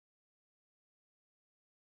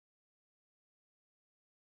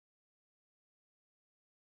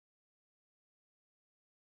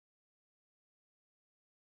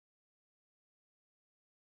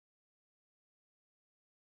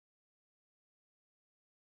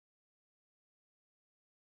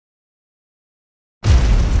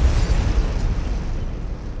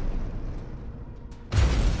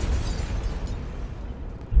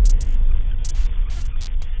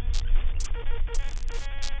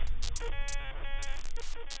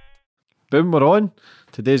Boom, we're on.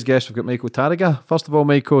 Today's guest, we've got Michael Tarraga. First of all,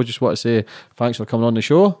 Michael, just want to say thanks for coming on the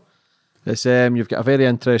show. It's you've got a very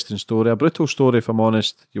interesting story, a brutal story if I'm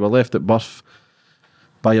honest. You were left at birth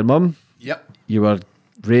by your mum. Yep. You were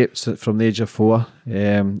raped from the age of 4.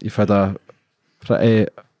 You've had a pretty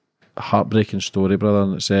heartbreaking story, brother.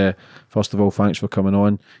 And it's first of all, thanks for coming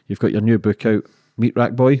on. You've got your new book out, Meat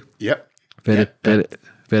Rack Boy. Yep.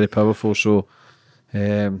 Very powerful. So,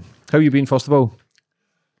 how you been, first of all?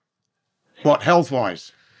 What,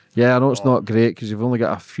 health-wise? Yeah, I know it's not great because you've only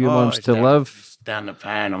got a few months to live. It's down the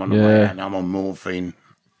pan. I'm on the way and I'm on morphine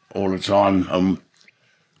all the time.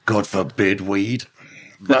 God forbid, weed.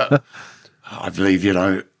 But I believe,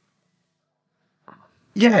 the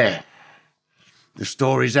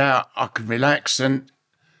story's out. I can relax, and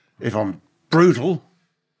if I'm brutal,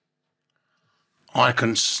 I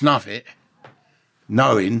can snuff it,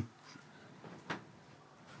 knowing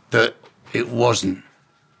that it wasn't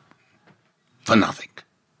for nothing.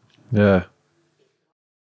 Yeah.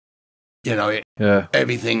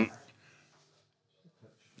 Everything.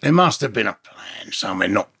 There must have been a plan somewhere,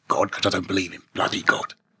 not God, because I don't believe in bloody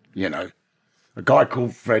God. A guy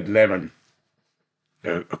called Fred Lemon,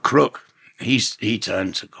 a crook, he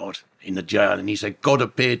turned to God in the jail and he said God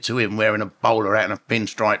appeared to him wearing a bowler hat and a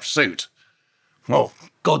pinstripe suit. Well,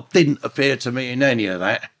 God didn't appear to me in any of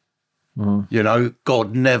that.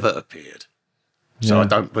 God never appeared. So I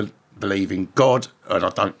don't believe in God, and I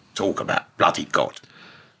don't talk about bloody God.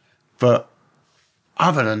 But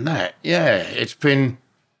other than that, it's been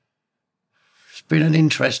an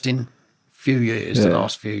interesting few years, the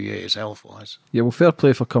last few years, health-wise. Yeah, well, fair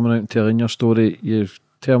play for coming out and telling your story. You've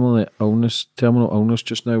terminal illness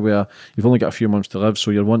just now, where you've only got a few months to live, so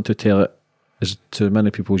you want to tell it as to many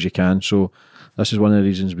people as you can. So this is one of the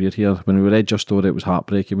reasons we're here. When we read your story, it was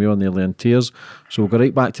heartbreaking. We were nearly in tears. So we'll go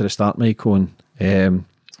right back to the start, Michael, and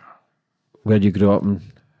where you grew up and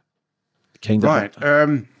kind of... Right.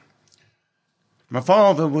 My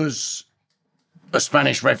father was a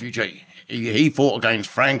Spanish refugee. He fought against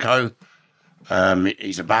Franco.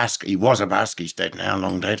 He's a Basque. He was a Basque. He's dead now,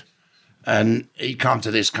 long dead. And he'd come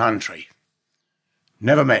to this country.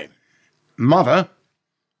 Never met him. Mother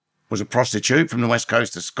was a prostitute from the west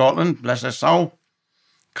coast of Scotland, bless her soul.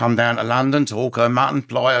 Come down to London to hawk her mutton,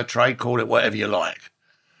 ply her trade, call it whatever you like.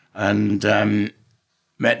 And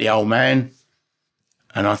met the old man.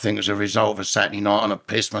 And I think as a result of a Saturday night on a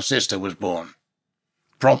piss, my sister was born.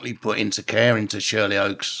 Promptly put into care into Shirley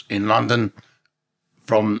Oaks in London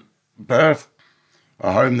from birth,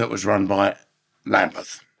 a home that was run by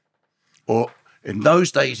Lambeth. Or in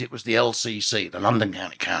those days, it was the LCC, the London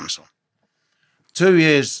County Council. 2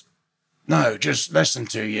 years, no, just less than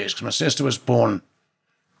 2 years, because my sister was born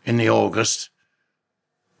in the August.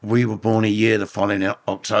 We were born a year the following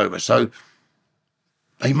October. So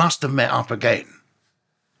they must have met up again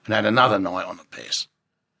and had another night on the piss,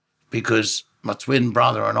 because my twin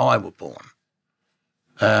brother and I were born.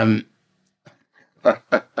 I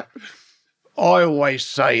always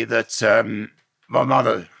say that my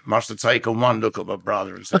mother must have taken one look at my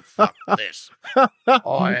brother and said, fuck this,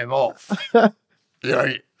 I am off.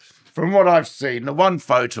 From what I've seen, the one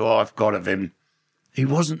photo I've got of him, he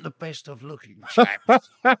wasn't the best of looking chaps.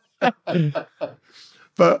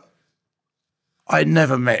 But I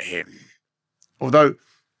never met him. Although,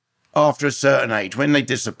 after a certain age, when they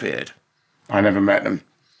disappeared, I never met them.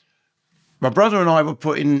 My brother and I were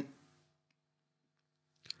put in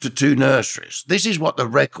to 2 nurseries. This is what the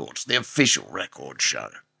records, the official records, show.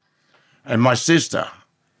 And my sister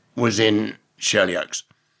was in Shirley Oaks.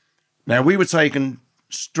 Now, we were taken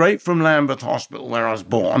straight from Lambeth Hospital, where I was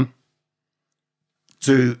born,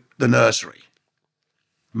 to the nursery.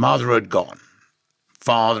 Mother had gone.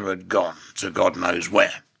 Father had gone to God knows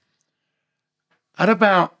where. At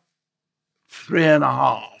about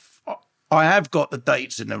 3.5, I have got the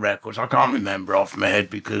dates in the records. I can't remember off my head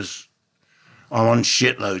because I'm on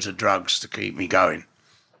shitloads of drugs to keep me going.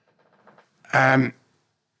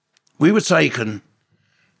 We were taken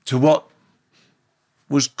to what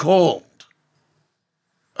was called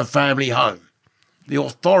a family home. The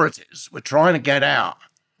authorities were trying to get out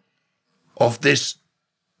of this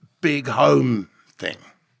big home thing.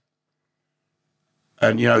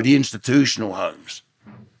 And, the institutional homes.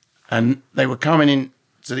 And they were coming in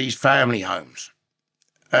to these family homes.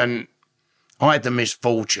 And I had the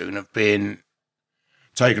misfortune of being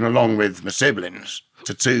taken along with my siblings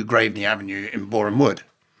to 2 Graveney Avenue in Boreham Wood,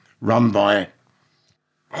 run by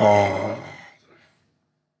Bob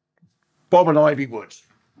and Ivy Woods,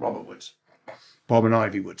 Robert Woods. Bob and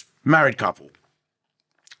Ivy Woods, married couple.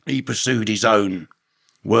 He pursued his own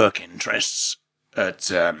work interests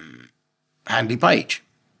at Handley Page.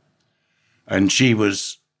 And she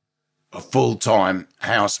was a full-time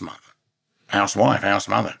house mother.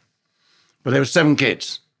 But there were 7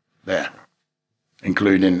 kids there,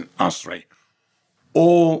 including us 3,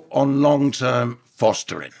 all on long-term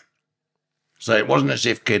fostering. So it wasn't as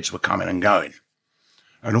if kids were coming and going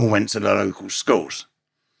and all went to the local schools.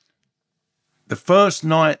 The first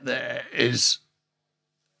night there is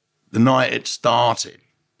the night it started.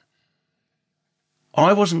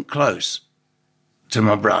 I wasn't close to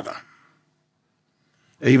my brother,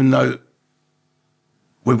 even though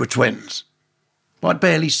we were twins. But I'd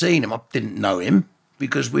barely seen him. I didn't know him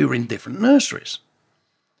because we were in different nurseries.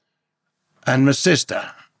 And my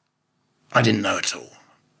sister, I didn't know at all.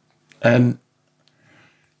 And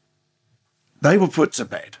they were put to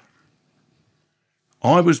bed.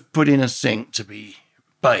 I was put in a sink to be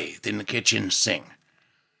bathed in the kitchen sink.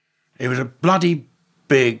 It was a bloody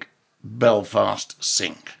big Belfast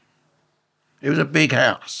sink. It was a big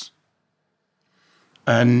house.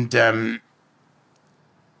 And the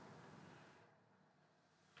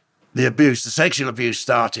sexual abuse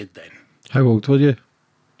started then. How old were you?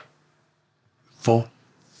 4,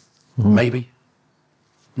 maybe.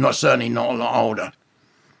 Certainly not a lot older.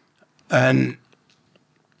 And,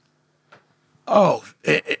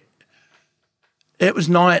 it was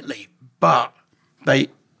nightly, but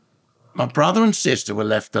my brother and sister were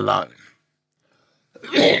left alone.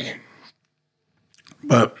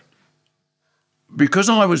 But because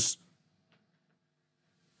I was,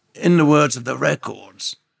 in the words of the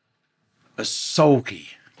records, a sulky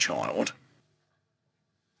child,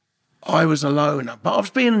 I was alone.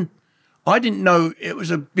 But I didn't know it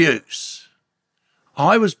was abuse.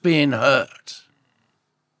 I was being hurt,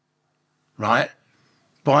 right,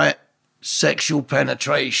 by sexual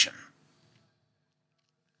penetration,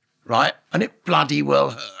 right? And it bloody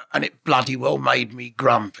well hurt, and it bloody well made me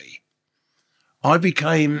grumpy. I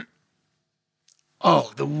became,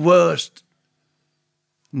 the worst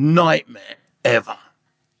nightmare ever.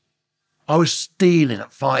 I was stealing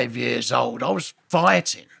at 5 years old. I was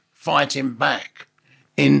fighting back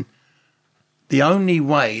in the only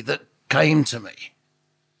way that came to me.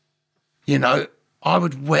 You know, I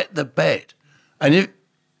would wet the bed. And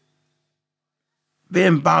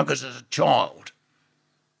being buggers as a child,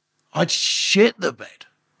 I'd shit the bed,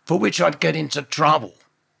 for which I'd get into trouble.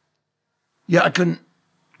 Yet I couldn't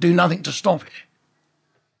do nothing to stop it.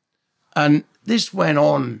 And this went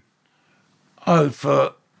on,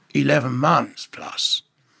 for 11 months plus.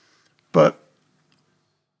 But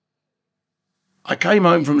I came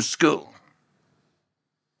home from school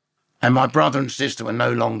and my brother and sister were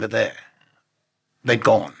no longer there. They'd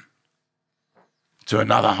gone to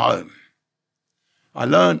another home. I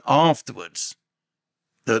learned afterwards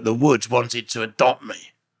that the Woods wanted to adopt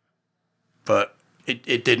me, but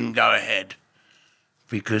it didn't go ahead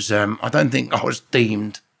because I don't think I was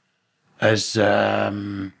deemed as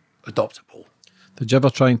adoptable. Did you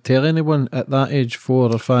ever try and tell anyone at that age,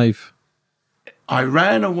 4 or 5? I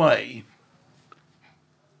ran away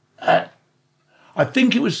at, I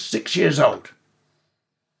think it was 6 years old.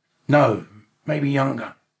 No, maybe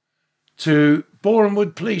younger. To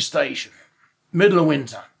Borehamwood Police Station, middle of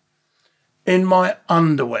winter, in my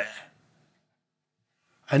underwear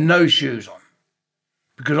and no shoes on,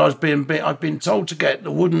 because I'd been told to get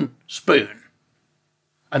the wooden spoon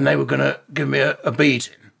and they were going to give me a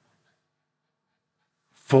beating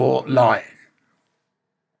for lying.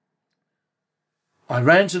 I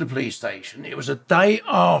ran to the police station. It was a day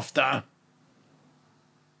after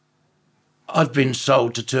I'd been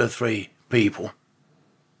sold to 2 or 3 people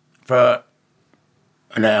for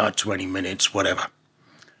an hour, 20 minutes, whatever,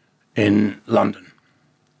 in London.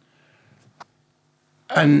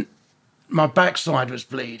 And my backside was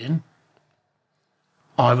bleeding.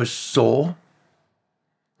 I was sore.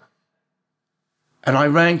 And I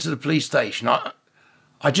rang to the police station.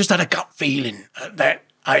 I just had a gut feeling at that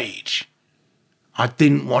age. I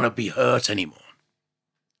didn't want to be hurt anymore.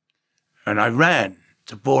 And I ran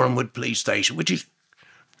to Borehamwood Police Station, which is,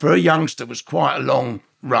 for a youngster, was quite a long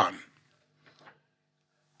run.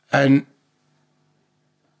 And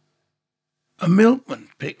a milkman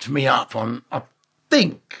picked me up on, I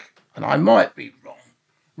think, and I might be wrong,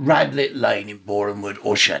 Radlett Lane in Borehamwood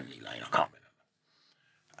or Shenley Lane, I can't remember,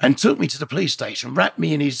 and took me to the police station, wrapped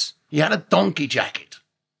me in he had a donkey jacket,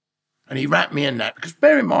 and he wrapped me in that, because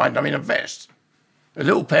bear in mind, I'm in a vest, a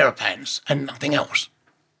little pair of pants, and nothing else.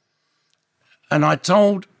 And I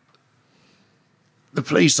told the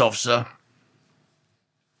police officer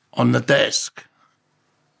on the desk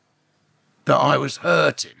that I was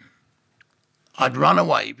hurting. I'd run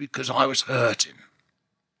away because I was hurting.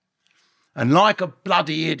 And like a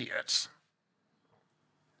bloody idiot,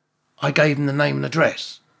 I gave them the name and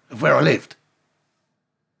address of where I lived.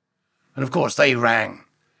 And of course they rang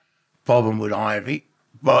Bob and Ivy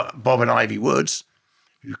Woods,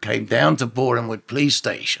 who came down to Borehamwood Police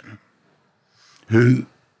Station, who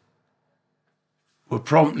were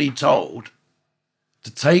promptly told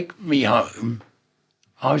to take me home.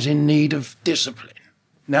 I was in need of discipline.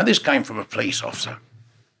 Now, this came from a police officer.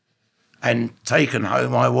 And taken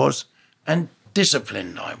home I was, and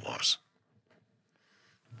disciplined I was.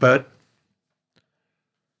 But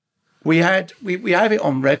we have it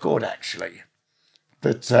on record, actually,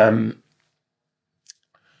 that a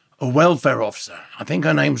welfare officer, I think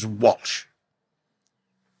her name's Walsh,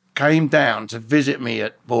 came down to visit me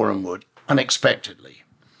at Borehamwood unexpectedly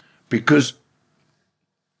because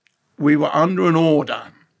we were under an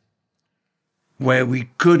order where we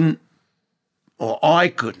couldn't, or I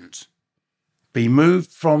couldn't, be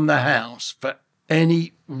moved from the house for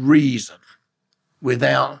any reason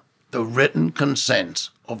without the written consent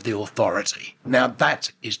of the authority. Now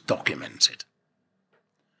that is documented.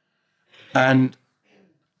 And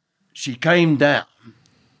she came down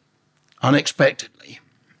unexpectedly,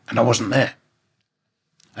 and I wasn't there.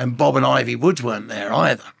 And Bob and Ivy Woods weren't there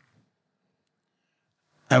either.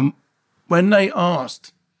 And when they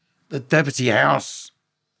asked the deputy house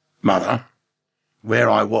mother where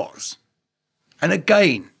I was, and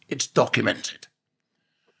again, it's documented,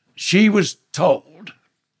 she was told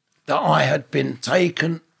that I had been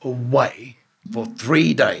taken away for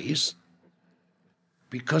 3 days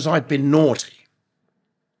because I'd been naughty,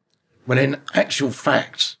 when in actual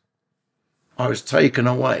fact, I was taken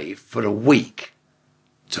away for a week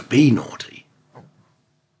to be naughty.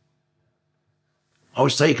 I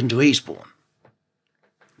was taken to Eastbourne,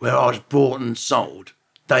 where I was bought and sold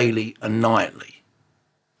daily and nightly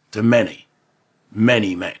to many,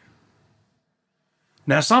 many men.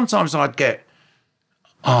 Now, sometimes I'd get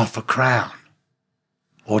half a crown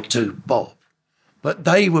or 2 bob, but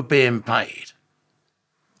they were being paid.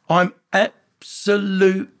 I'm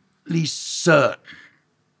absolutely certain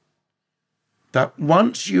that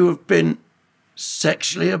once you have been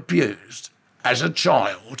sexually abused as a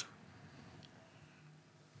child,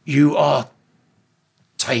 you are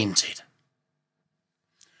tainted.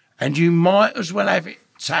 And you might as well have it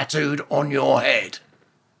tattooed on your head.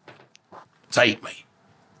 Take me.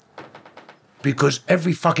 Because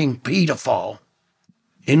every fucking paedophile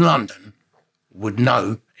in London would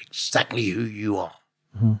know exactly who you are.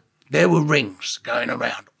 Mm-hmm. There were rings going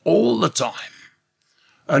around all the time.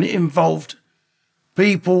 And it involved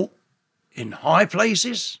people in high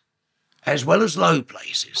places as well as low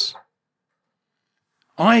places.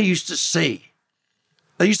 I used to see,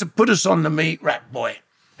 they used to put us on the meat rack, boy,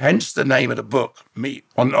 hence the name of the book,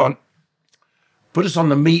 put us on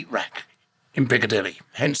the meat rack in Piccadilly,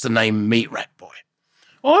 hence the name Meat Rack Boy.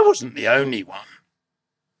 I wasn't the only one.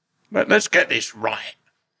 But let's get this right.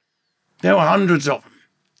 There were hundreds of them.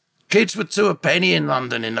 Kids were 2 a penny in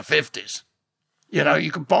London in the 50s. You know,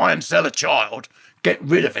 you could buy and sell a child, get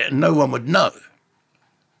rid of it, and no one would know.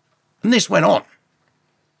 And this went on.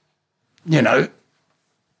 You know.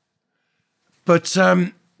 But,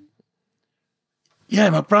 my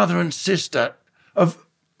brother and sister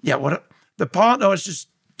the part that I was just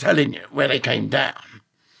telling you, where they came down,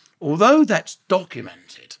 although that's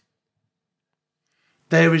documented,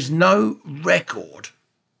 there is no record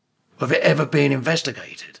of it ever being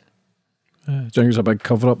investigated. Do you think it's a big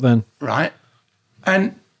cover-up then? Right.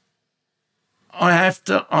 And I have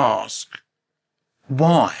to ask,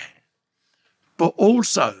 why? But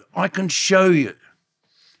also, I can show you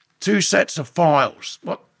 2 sets of files,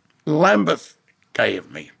 what Lambeth gave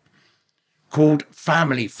me, called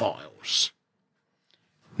family files.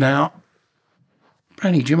 Now,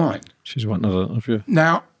 Brandy, do you mind? She's wanting an interview.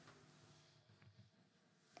 Now,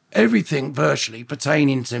 everything virtually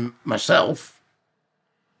pertaining to myself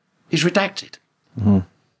is redacted. Mm-hmm.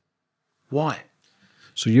 Why?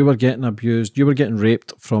 So you were getting abused, you were getting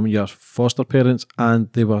raped from your foster parents,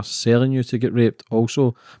 and they were selling you to get raped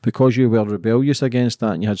also because you were rebellious against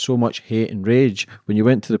that and you had so much hate and rage. When you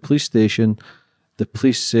went to the police station, the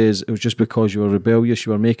police says it was just because you were rebellious,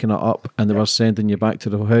 you were making it up, and they were sending you back to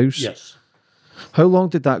the house. Yes. How long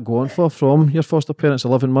did that go on for from your foster parents?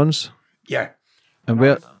 11 months? Yeah. And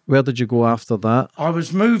where did you go after that? I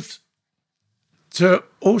was moved to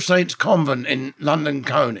All Saints Convent in London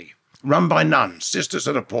Coney, run by nuns, Sisters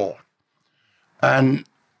of the Poor. And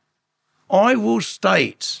I will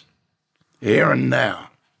state here and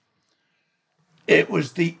now, it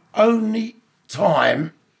was the only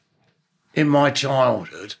time in my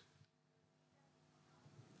childhood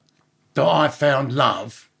that I found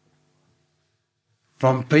love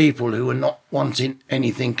from people who were not wanting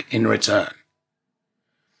anything in return.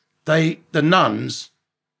 The nuns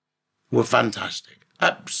were fantastic,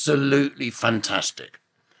 absolutely fantastic.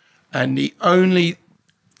 And the only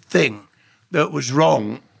thing that was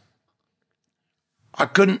wrong,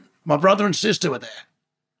 my brother and sister were there,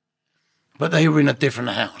 but they were in a different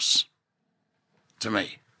house to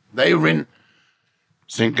me. They were in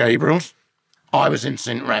St. Gabriel's, I was in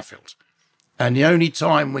St. Raphael's. And the only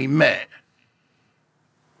time we met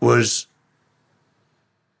was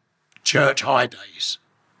church high days,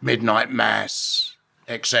 midnight mass,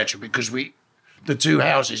 etc., because the two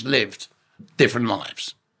houses lived different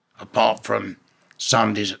lives, apart from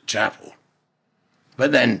Sundays at chapel.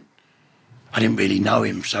 But then I didn't really know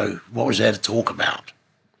him, so what was there to talk about?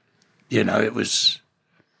 You know, it was...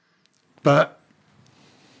 But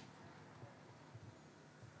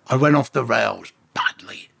I went off the rails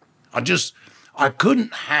badly. I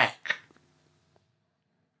couldn't hack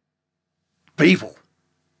people.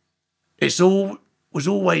 Was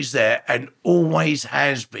always there and always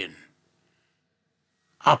has been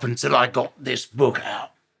up until I got this book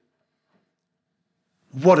out.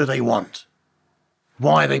 What do they want?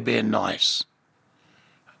 Why are they being nice?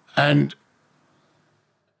 And,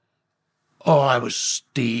 I was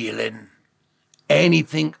stealing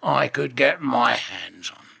anything I could get my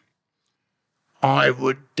hands on. I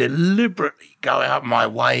would deliberately go out my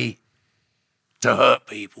way to hurt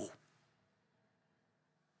people,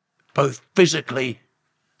 both physically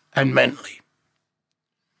and mentally.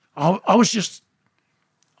 I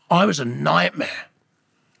was a nightmare.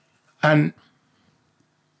 And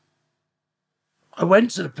I went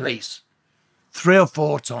to the police 3 or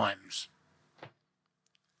 4 times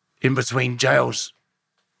in between jail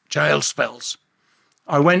spells.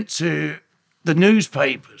 I went to the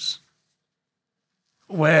newspapers,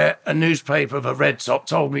 where a newspaper of a red top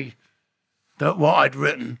told me that what I'd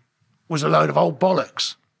written was a load of old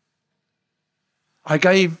bollocks. I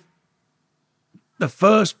gave the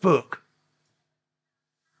first book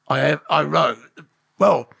I wrote,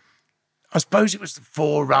 well, I suppose it was the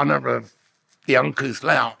forerunner of The Uncouth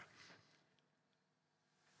Lout.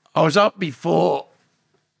 I was up before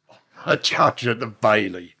a judge at the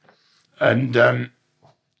Bailey, and I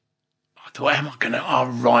thought, I'll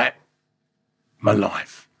write my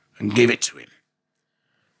life and give it to him.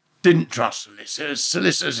 Didn't trust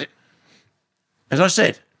solicitors. As I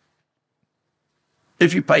said,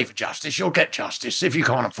 if you pay for justice, you'll get justice. If you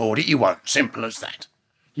can't afford it, you won't. Simple as that.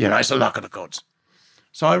 You know, it's the luck of the gods.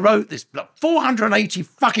 So I wrote this 480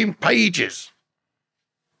 fucking pages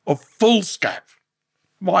of foolscap,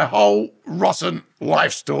 my whole rotten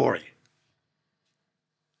life story.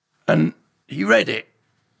 And he read it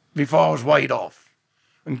before I was weighed off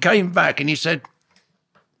and came back and he said,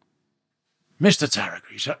 Mr. Tarraga,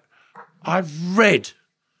 he said, I've read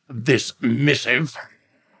this missive.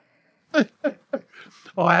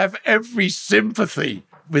 I have every sympathy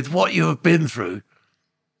with what you have been through,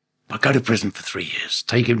 but go to prison for 3 years.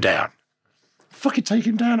 Take him down. Fucking take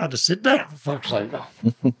him down. I had to sit down, for fuck's sake.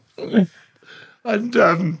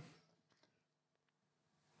 And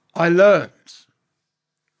I learned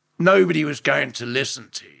nobody was going to listen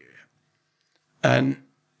to you. And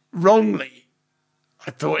wrongly,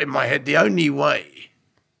 I thought in my head, the only way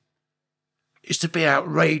is to be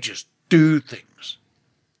outrageous, do things.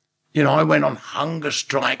 You know, I went on hunger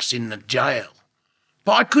strikes in the jail,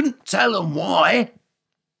 but I couldn't tell them why,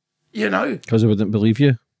 you know. Because they wouldn't believe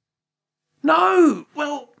you? No,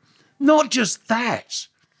 well, not just that.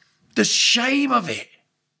 The shame of it.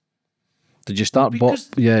 Did you start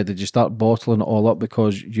did you start bottling it all up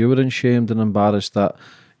because you were ashamed and embarrassed that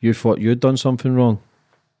you thought you'd done something wrong?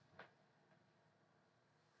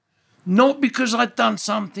 Not because I'd done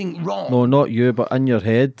something wrong. No, not you, but in your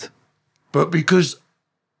head. But because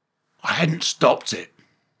I hadn't stopped it.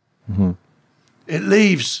 Mm-hmm. It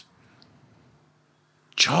leaves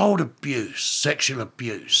child abuse, sexual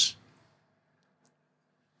abuse.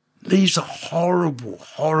 Leaves a horrible,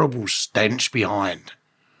 horrible stench behind.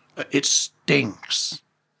 It stinks,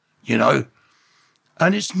 you know.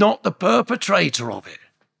 And it's not the perpetrator of it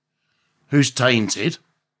who's tainted.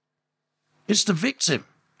 It's the victim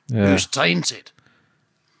who's tainted.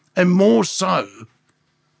 And more so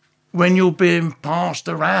when you're being passed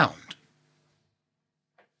around.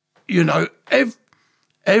 You know,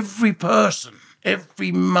 every person,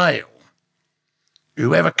 every male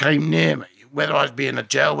who ever came near me, whether I'd be in a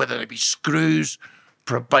jail, whether they be screws,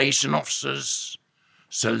 probation officers,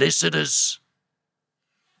 solicitors,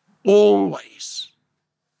 always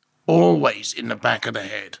in the back of the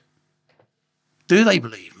head. Do they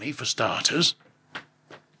believe me, for starters?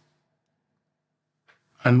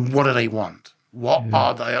 And what do they want? What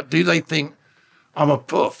are they? Do they think I'm a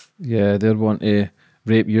puff? Yeah, they're wanting to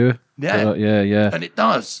rape you. Yeah. Yeah. And it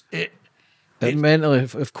does. It Mentally,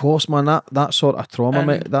 of course, man. That sort of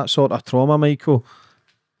trauma, Michael.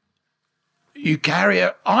 You carry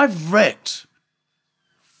it. I've wrecked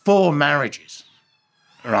 4 marriages,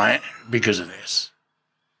 right, because of this.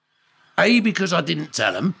 A, because I didn't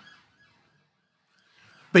tell them.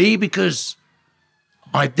 B, because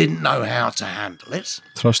I didn't know how to handle it.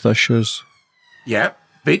 Trust issues. Yeah,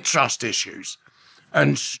 big trust issues.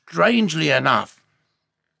 And strangely enough,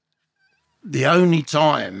 the only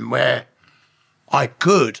time where I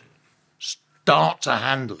could start to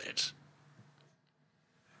handle it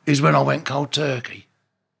is when I went cold turkey.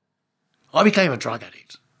 I became a drug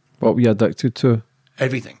addict. What were you addicted to?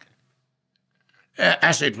 Everything.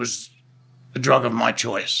 Acid was the drug of my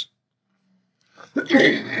choice.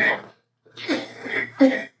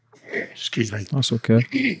 Excuse me. That's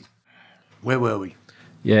okay. Where were we?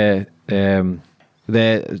 Yeah,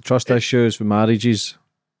 the trust issues with marriages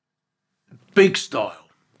Big style.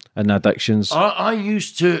 and addictions. I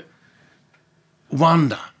used to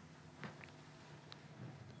wonder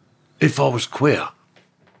if I was queer.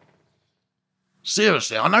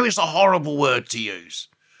 Seriously, I know it's a horrible word to use,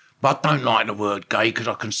 but I don't like the word gay because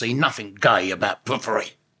I can see nothing gay about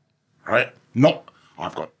puffery. Right?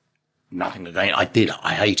 I've got nothing against.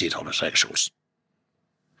 I hated homosexuals.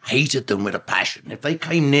 Hated them with a passion. If they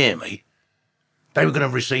came near me, they were going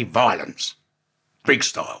to receive violence. Big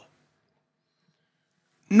style.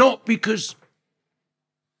 Not because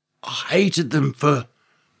I hated them for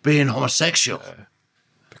being homosexual,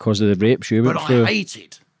 Because of the rapes you went but through. I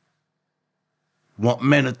hated what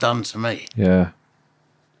men had done to me. Yeah.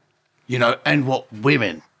 You know, and what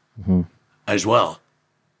women as well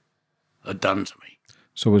had done to me.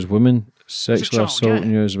 So was women sexually child,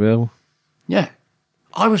 assaulting you as well? Yeah.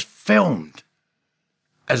 I was filmed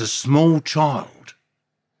as a small child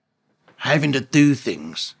having to do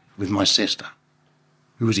things with my sister,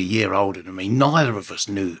 who was a year older than me. Neither of us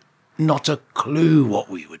knew, not a clue what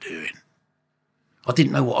we were doing. I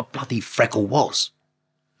didn't know what a bloody freckle was.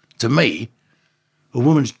 To me, a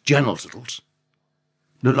woman's genitals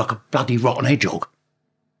looked like a bloody rotten hedgehog.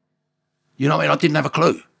 You know what I mean? I didn't have a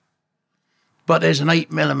clue. But there's an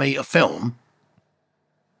 8mm film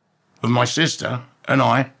of my sister and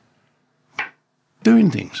I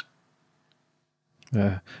doing things.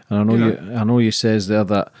 Yeah. And I know you says there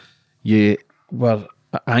that you were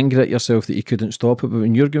angry at yourself that you couldn't stop it, but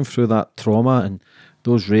when you're going through that trauma and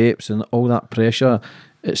those rapes and all that pressure,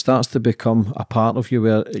 it starts to become a part of you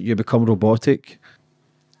where you become robotic.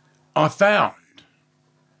 I found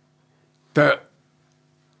that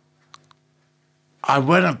I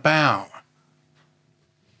went about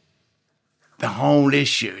the whole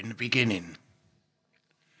issue in the beginning,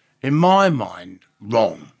 in my mind,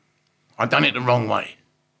 wrong. I done it the wrong way.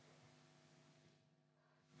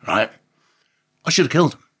 Right? I should have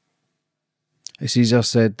killed him. It's easier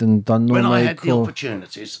said than done, though, When I had the Michael.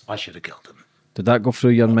 opportunities, I should have killed him. Did that go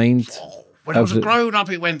through your mind? When I was a grown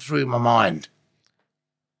up, it went through my mind.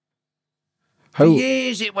 For How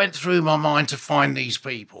years, it went through my mind to find these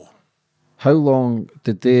people. how long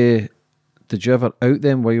did you ever out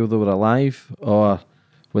them while they were alive, or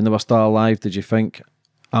when they were still alive? Did you think,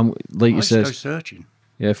 like I you used to go said, searching.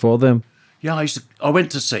 yeah, for them? Yeah, I went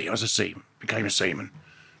to sea. I was a seaman, became a seaman,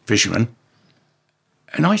 fisherman.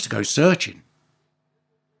 And I used to go searching.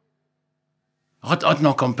 I'd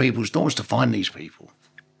knock on people's doors to find these people.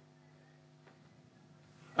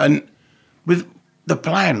 And the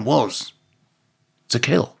plan was to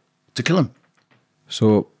kill them.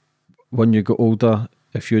 So when you got older,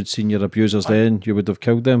 if you had seen your abusers then, you would have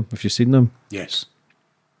killed them if you seen them? Yes.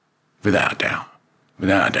 Without a doubt.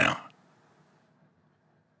 Without a doubt.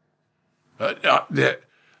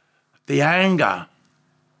 The anger,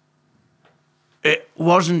 it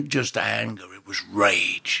wasn't just anger, it was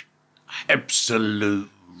rage. Absolute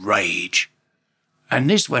rage. And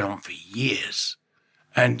this went on for years.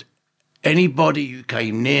 And anybody who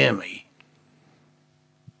came near me,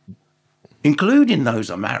 including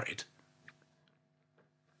those I married,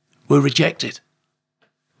 were rejected.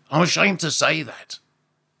 I'm ashamed to say that.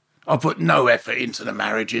 I put no effort into the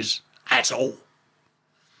marriages at all.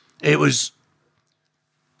 It was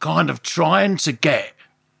kind of trying to get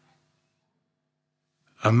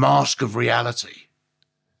a mask of reality.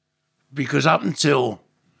 Because up until,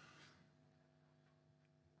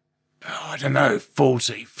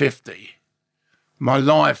 40, 50, my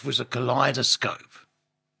life was a kaleidoscope.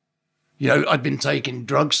 You know, I'd been taking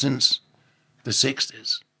drugs since the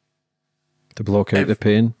 60s. To block out the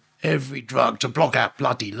pain? Every drug to block out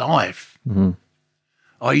bloody life. Mm-hmm.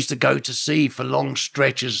 I used to go to sea for long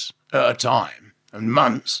stretches at a time and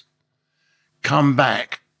months, come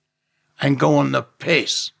back and go on the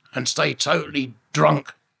piss and stay totally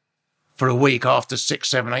drunk for a week after 6,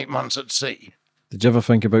 7, 8 months at sea. Did you ever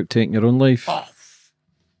think about taking your own life? Oh,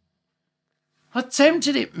 I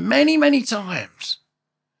attempted it many, many times.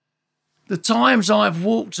 The times I've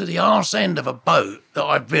walked to the arse end of a boat that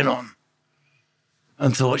I've been on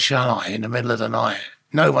and thought, shall I, in the middle of the night?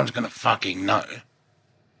 No one's going to fucking know.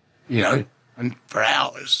 You know, and for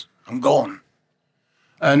hours, I'm gone.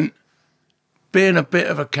 And being a bit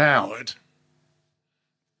of a coward,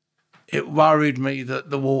 it worried me that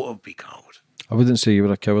the water would be cold. I wouldn't say you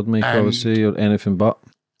were a coward, Mike. I would say you're anything but.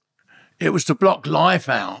 It was to block life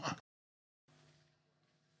out.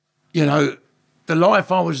 You know, the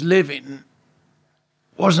life I was living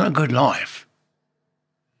wasn't a good life.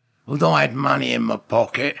 Although I had money in my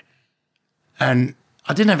pocket and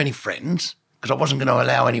I didn't have any friends because I wasn't going to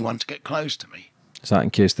allow anyone to get close to me. Is that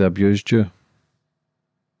in case they abused you?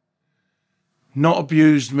 Not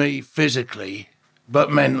abused me physically,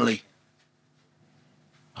 but mentally.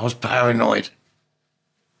 I was paranoid.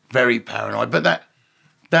 Very paranoid. But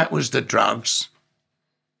that was the drugs.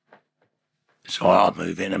 So I'll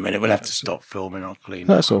move in a minute. We'll have to stop filming. I'll clean up.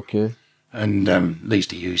 That's okay. And at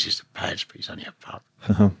least he uses the pads, but he's only a pup.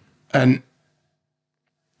 And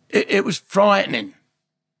it was frightening.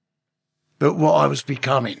 But what I was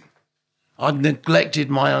becoming. I'd neglected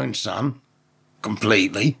my own son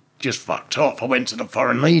completely. Just fucked off. I went to the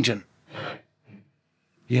Foreign Legion.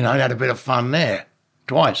 You know, I had a bit of fun there.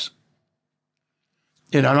 Twice.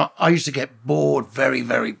 You know, I used to get bored, very,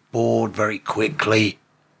 very bored very quickly.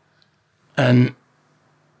 And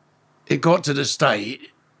it got to the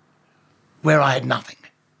state where I had nothing.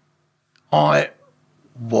 I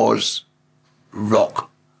was rock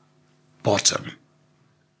bottom.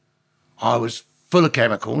 I was full of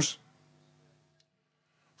chemicals,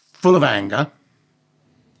 full of anger,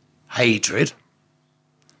 hatred,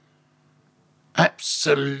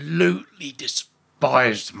 absolutely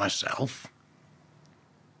despised myself,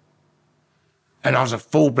 and I was a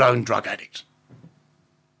full-blown drug addict.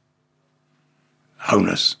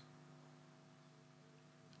 Homeless.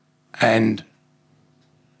 And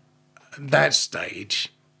at that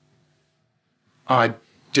stage, I'd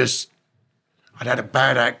had a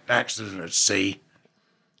bad accident at sea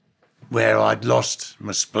where I'd lost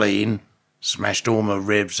my spleen, smashed all my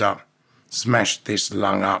ribs up, smashed this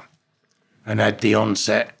lung up, and had the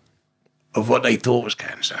onset of what they thought was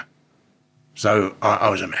cancer. So I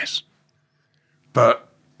was a mess. But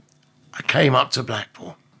I came up to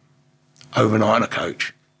Blackpool overnight on a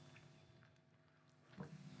coach.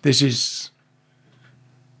 This is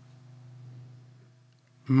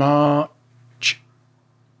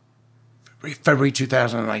February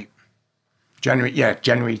 2008.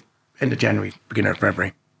 January, end of January, beginning of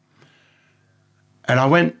February. And I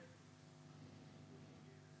went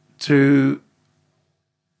to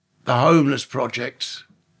the homeless project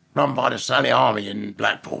run by the Sally Army in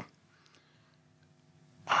Blackpool.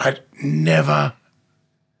 I'd never,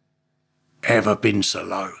 ever been so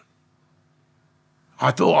low.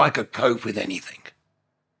 I thought I could cope with anything.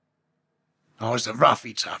 I was the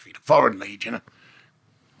roughy-toughy, the Foreign Legion,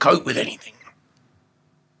 cope with anything.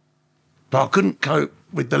 But I couldn't cope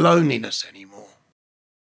with the loneliness anymore.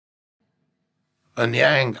 And the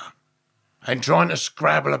anger. And trying to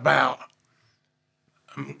scrabble about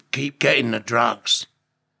and keep getting the drugs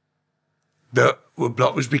that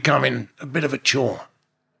was becoming a bit of a chore.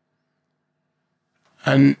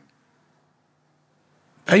 And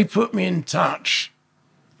they put me in touch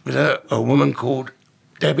with a woman called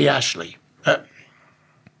Debbie Ellis,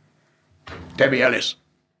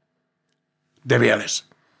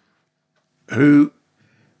 who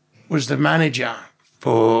was the manager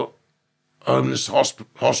for homeless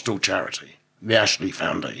hostel charity, the Ashley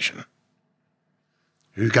Foundation,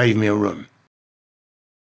 who gave me a room.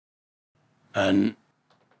 And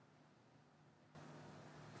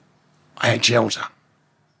I had shelter.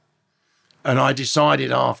 And I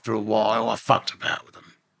decided after a while, I fucked about with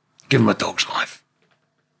them. Give them a dog's life.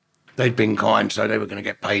 They'd been kind, so they were going to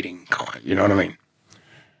get paid in kind, you know what I mean?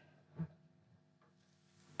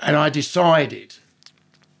 And I decided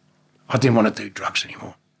I didn't want to do drugs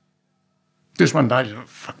anymore. Just one day, I thought,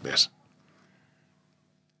 fuck this.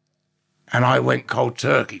 And I went cold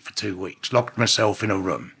turkey for 2 weeks, locked myself in a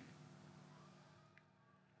room.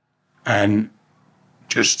 And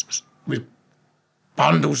just with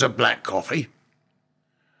bundles of black coffee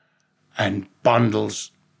and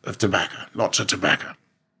bundles of tobacco, lots of tobacco.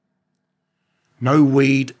 No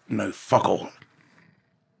weed, no fuck all.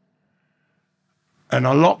 And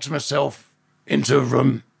I locked myself into a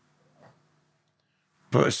room,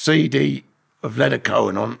 put a CD of Leonard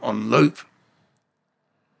Cohen on loop,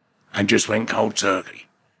 and just went cold turkey.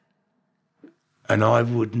 And I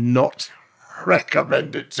would not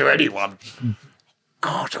recommend it to anyone.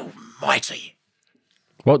 God almighty.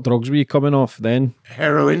 What drugs were you coming off then?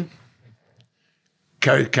 Heroin,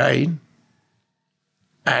 cocaine,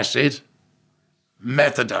 acid,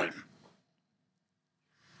 methadone.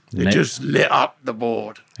 It just lit up the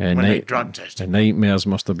board when they drug tested. The nightmares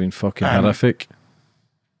must have been fucking horrific.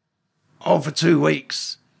 For 2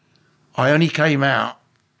 weeks, I only came out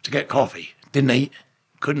to get coffee. Didn't eat.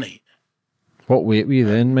 Couldn't eat. What weight were you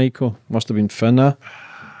then, Michael? Must have been thinner.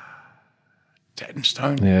 10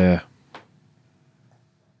 stone. Yeah.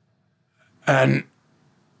 And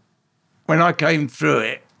when I came through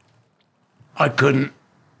it, I couldn't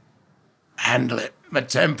handle it. My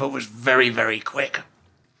temper was very, very quick.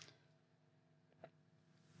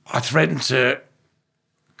 I threatened to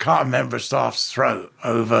cut a member of staff's throat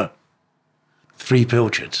over 3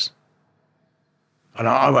 pilchards. And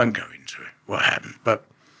I won't go into it, what happened, but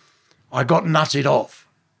I got nutted off,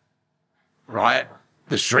 right?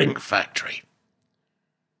 The shrink factory,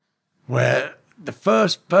 where the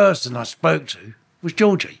first person I spoke to was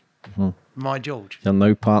Georgie, my George. Your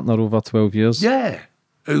now partner over 12 years? Yeah,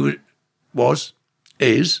 who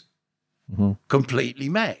is completely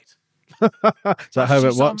mad. Is that how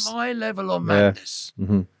it works? On my level of madness.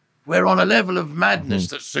 Yeah. We're on a level of madness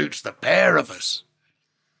that suits the pair of us.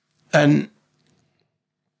 And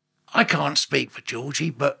I can't speak for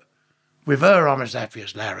Georgie, but with her, I'm as happy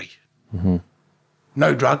as Larry.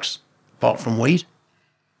 No drugs, apart from weed.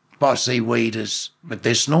 But I see weed as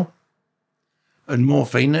medicinal and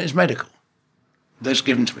morphine is medical. That's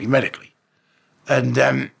given to me medically. And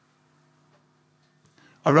I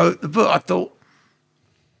wrote the book. I thought,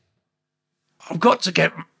 I've got to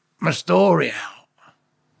get my story out.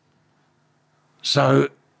 So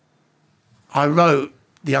I wrote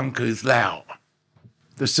The Uncouth Lout,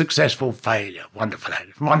 The Successful Failure,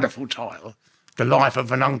 wonderful title, The Life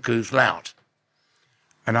of an Uncouth Lout.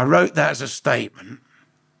 And I wrote that as a statement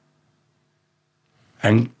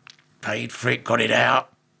and paid for it, got it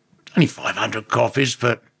out. Only 500 copies,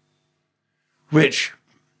 but which,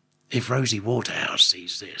 if Rosie Waterhouse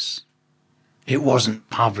sees this, it wasn't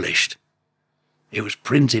published. It was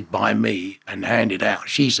printed by me and handed out.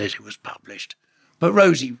 She says it was published. But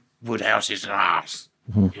Rosie Woodhouse is an arse.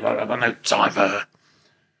 You know, I've got no time for her.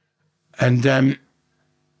 And the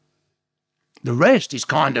rest is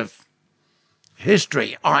kind of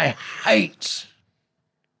history. I hate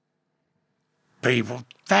people,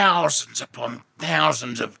 thousands upon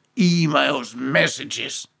thousands of emails,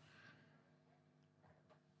 messages,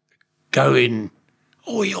 going,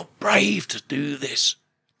 oh, you're brave to do this.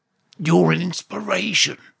 You're an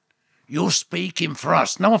inspiration. You're speaking for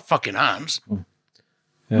us. No fucking hands.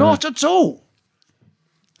 Yeah. Not at all.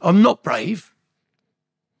 I'm not brave.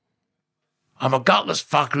 I'm a gutless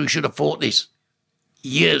fucker who should have fought this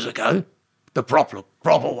years ago, the proper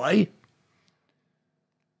way.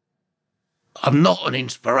 I'm not an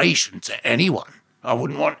inspiration to anyone. I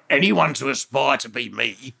wouldn't want anyone to aspire to be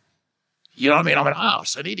me. You know what I mean? I'm an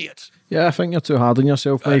arse, an idiot. Yeah, I think you're too hard on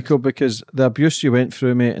yourself, Michael, because the abuse you went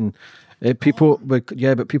through, mate, and people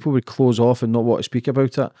would close off and not want to speak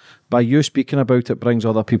about it. By you speaking about it brings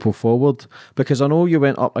other people forward. Because I know you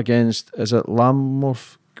went up against, is it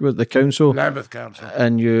Lambeth, the council? Lambeth Council.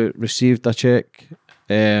 And you received a cheque,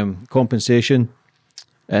 compensation,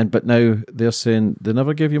 but now they're saying they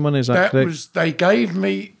never gave you money, is that correct? They gave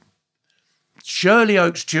me Shirley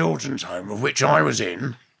Oaks Children's Home, of which I was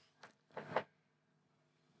in.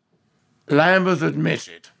 Lambeth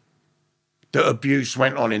admitted that abuse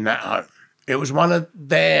went on in that home. It was one of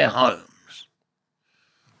their homes.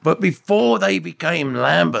 But before they became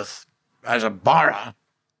Lambeth as a borough,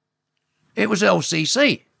 it was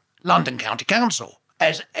LCC, London County Council,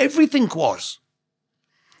 as everything was.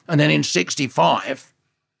 And then in 65,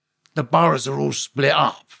 the boroughs are all split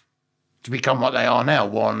up to become what they are now,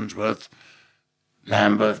 Wandsworth,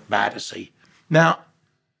 Lambeth, Battersea. Now,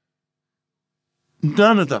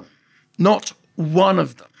 none of them, not one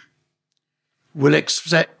of them, will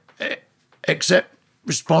accept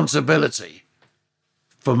responsibility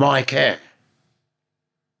for my care.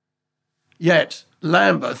 Yet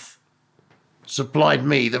Lambeth supplied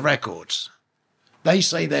me the records. They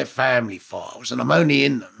say they're family files, and I'm only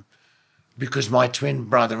in them because my twin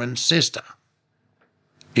brother and sister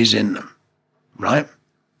is in them, right?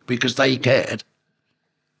 Because they cared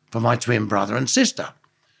for my twin brother and sister.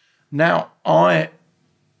 Now, I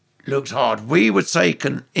looked hard. We were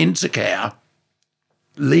taken into care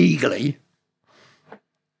legally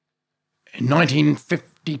In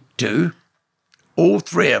 1952, all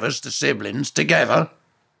three of us, the siblings, together,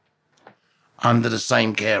 under the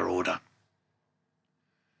same care order,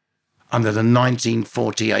 under the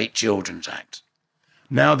 1948 Children's Act.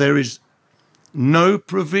 Now, there is no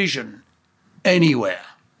provision anywhere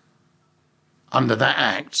under that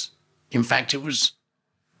Act. In fact, it was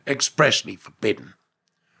expressly forbidden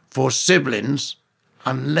for siblings,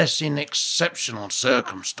 unless in exceptional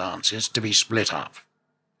circumstances, to be split up.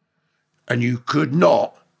 And you could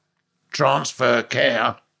not transfer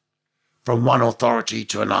care from one authority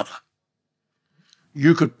to another.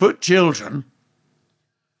 You could put children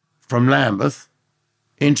from Lambeth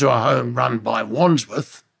into a home run by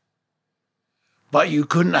Wandsworth, but you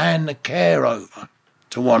couldn't hand the care over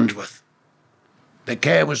to Wandsworth. The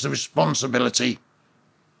care was the responsibility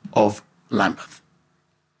of Lambeth,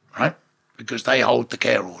 right? Because they hold the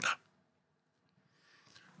care order.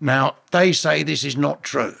 Now, they say this is not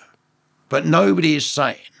true, but nobody is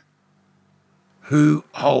saying who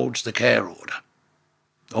holds the care order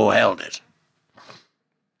or held it.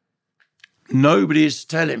 Nobody is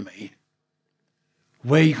telling me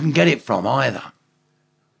where you can get it from either,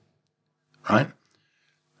 right?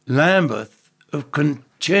 Lambeth have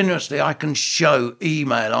continuously, I can show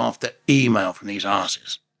email after email from these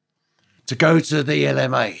arses, to go to the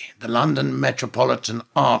LMA, the London Metropolitan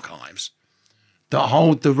Archives, that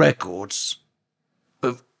hold the records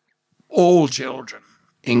of all children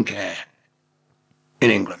in care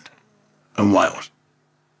in England and Wales.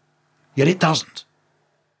 Yet it doesn't.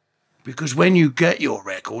 Because when you get your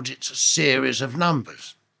records, it's a series of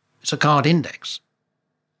numbers. It's a card index.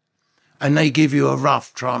 And they give you a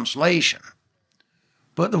rough translation.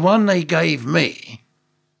 But the one they gave me,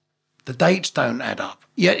 the dates don't add up.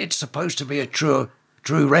 Yet it's supposed to be a true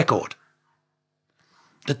record.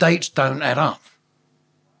 The dates don't add up.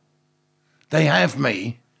 They have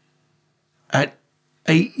me at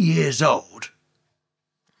 8 years old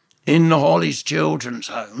in the Hollies Children's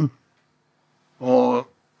Home, or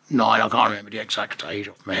 9, I can't remember the exact age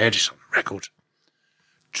off my head, it's on the record,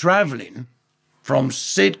 travelling from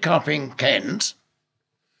Sidcup in Kent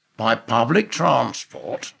by public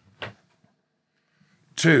transport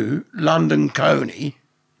to London Coney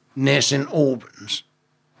near St Albans,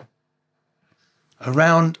 a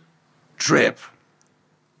round trip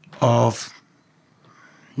of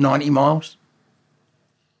 90 miles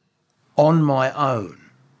on my own.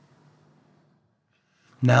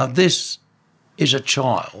 Now, this is a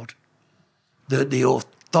child that the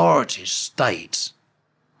authorities state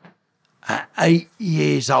at 8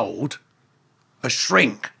 years old, a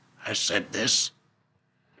shrink has said this,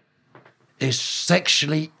 is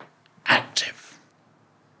sexually active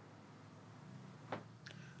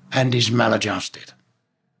and is maladjusted.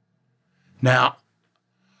 Now,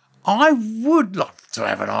 I would love to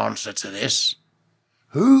have an answer to this.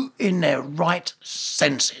 Who in their right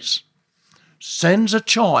senses sends a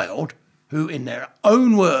child who, in their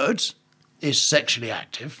own words, is sexually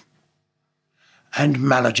active and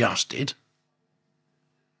maladjusted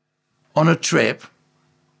on a trip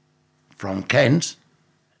from Kent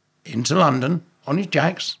into London on his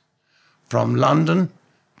jacks, from London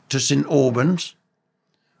to St Albans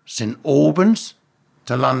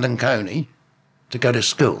to London Coney to go to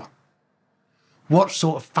school? What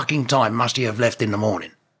sort of fucking time must he have left in the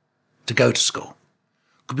morning to go to school?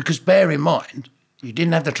 Because bear in mind, you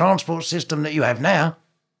didn't have the transport system that you have now.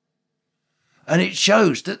 And it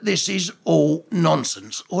shows that this is all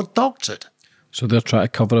nonsense or doctored. So they're trying to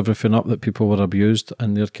cover everything up, that people were abused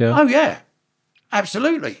in their care? Oh, yeah.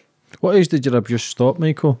 Absolutely. What age did your abuse stop,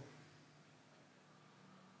 Michael?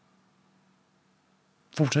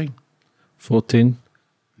 14. 14?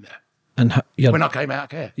 Yeah. And when I came out of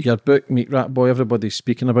care. Your book, Meat Rat Boy, everybody's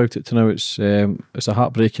speaking about it to now. It's a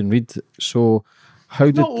heartbreaking read. So how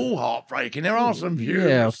did... Not all heartbreaking. There are some beautiful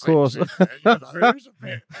Yeah, of course.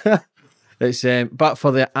 It's but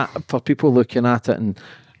for people looking at it and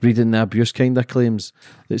reading the abuse kind of claims,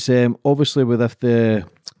 it's obviously with the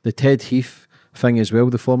Ted Heath thing as well,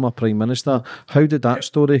 the former Prime Minister. How did that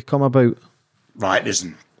story come about? Right,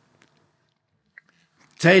 listen.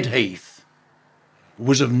 Ted Heath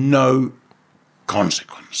was of no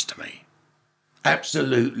consequence to me.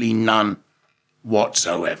 Absolutely none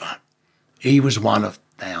whatsoever. He was one of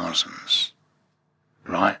thousands,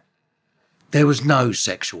 right? There was no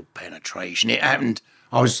sexual penetration. It happened,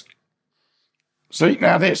 See,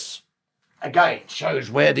 now this, again, shows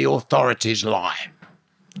where the authorities lie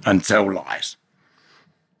and tell lies.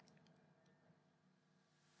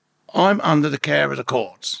 I'm under the care of the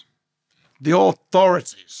courts. The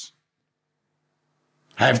authorities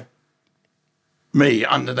have me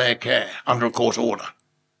under their care, under a court order.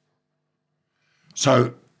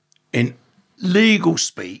 So, in legal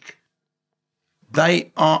speak,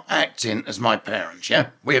 they are acting as my parents, yeah?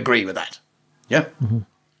 We agree with that, yeah? Mm-hmm.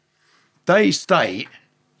 They state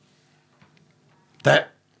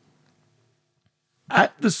that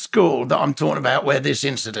at the school that I'm talking about where this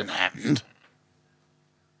incident happened,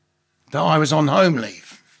 that I was on home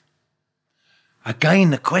leave.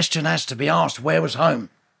 Again, the question has to be asked, where was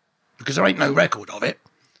home? Because there ain't no record of it.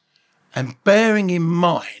 And bearing in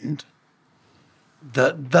mind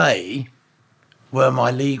that they were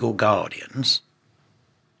my legal guardians,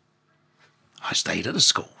 I stayed at the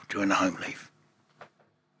school during the home leave.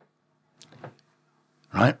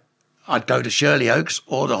 Right? I'd go to Shirley Oaks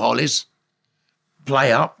or the Hollies,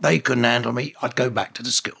 play up. They couldn't handle me. I'd go back to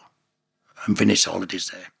the school and finish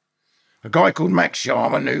holidays there. A guy called Max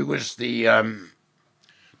Sharman, who was the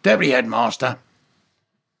deputy headmaster,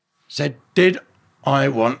 said, did I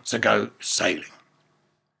want to go sailing?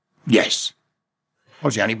 Yes. I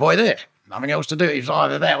was the only boy there. Nothing else to do. It was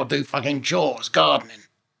either that or do fucking chores, gardening,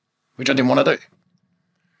 which I didn't want to do.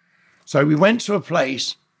 So we went to a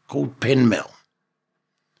place called Pin Mill,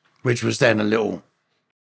 which was then a little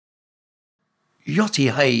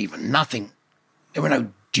yachty haven, nothing. There were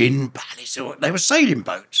no gin palace. They were sailing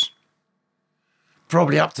boats.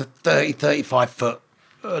 Probably up to 30, 35 foot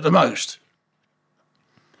at the most.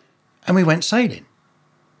 And we went sailing.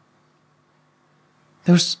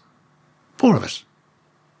 There was 4 of us.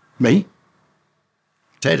 Me,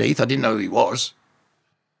 Ted Heath, I didn't know who he was,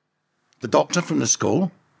 the doctor from the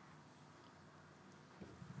school,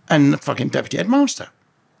 and the fucking deputy headmaster.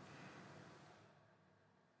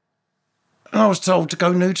 And I was told to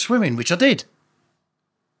go nude swimming, which I did.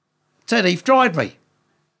 Ted Heath tried me.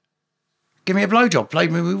 Give me a blowjob,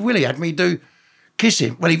 played me with Willie, had me do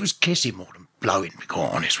kissing. Well, he was kissing more than blowing, to be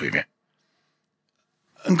quite honest with you.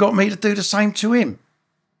 And got me to do the same to him.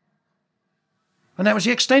 And that was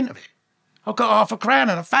the extent of it. I got £5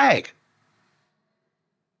 and a fag.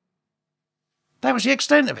 That was the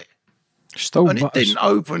extent of it. And it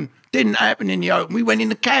didn't happen in the open. We went in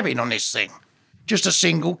the cabin on this thing. Just a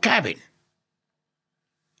single cabin.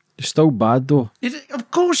 It's still bad, though.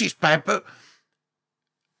 Of course it's bad, but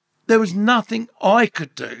there was nothing I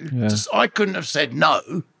could do. Yeah. I couldn't have said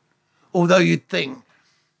no, although you'd think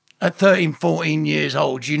at 13, 14 years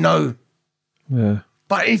old, you know. Yeah.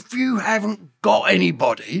 But if you haven't got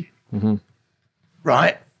anybody,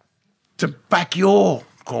 right, to back your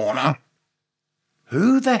corner,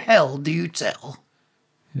 who the hell do you tell?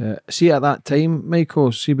 Yeah. See, at that time,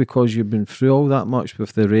 Michael, because you've been through all that much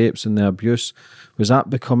with the rapes and the abuse, was that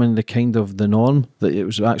becoming the kind of the norm, that it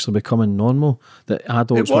was actually becoming normal, that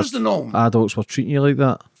the norm. Adults were treating you like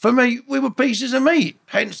that? For me, we were pieces of meat,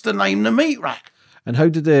 hence the name The Meat Rack. And how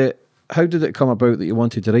did it come about that you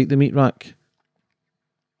wanted to write The Meat Rack?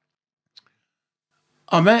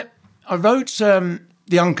 I wrote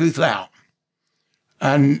The Uncouth Lout,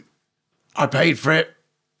 and I paid for it.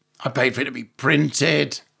 I paid for it to be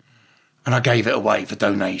printed, and I gave it away for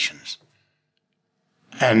donations.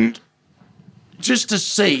 And just to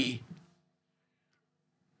see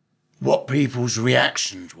what people's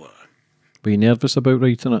reactions were. Were you nervous about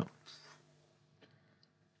writing it?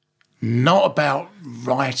 Not about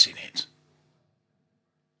writing it,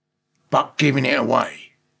 but giving it away.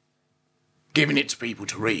 Giving it to people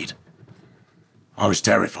to read. I was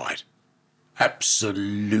terrified.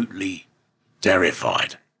 Absolutely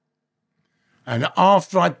terrified. And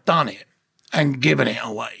after I'd done it and given it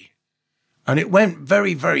away, and it went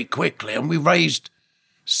very, very quickly, and we raised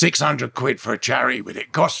 600 quid for a charity with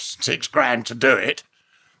it. Cost £6,000 to do it,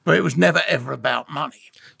 but it was never, ever about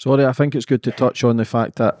money. Sorry, I think it's good to touch on the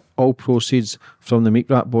fact that all proceeds from the Meat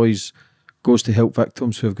Rat Boys goes to help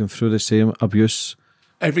victims who have gone through the same abuse.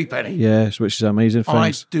 Every penny. Yes, which is amazing.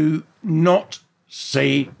 Thanks. I do not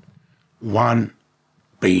see one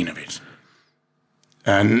bean of it.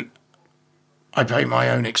 And I pay my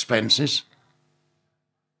own expenses.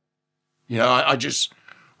 You know, I just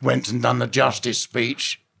went and done the justice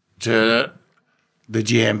speech to the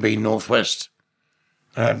GMB Northwest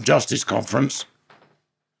Justice Conference,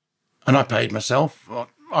 and I paid myself. I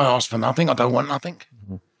asked for nothing. I don't want nothing.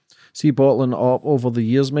 Mm-hmm. See, bottling up over the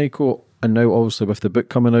years, Michael, and now obviously with the book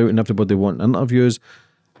coming out and everybody wanting interviews,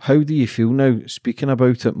 how do you feel now speaking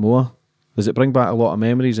about it more? Does it bring back a lot of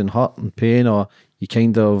memories and hurt and pain, or you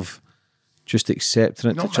kind of just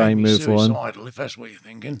accepting it to try and move on? Suicidal, if that's what you're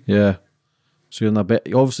thinking. Yeah. So you're in a bit,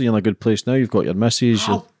 obviously you're in a good place now. You've got your missus.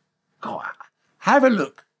 Oh, God. Have a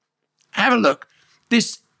look. Have a look.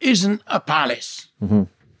 This isn't a palace. Mm-hmm.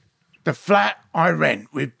 The flat I rent,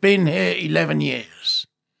 we've been here 11 years.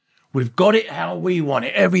 We've got it how we want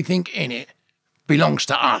it. Everything in it belongs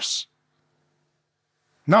to us.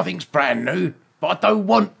 Nothing's brand new, but I don't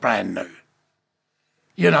want brand new.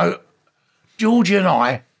 You know, Georgie and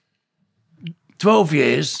I, 12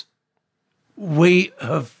 years, we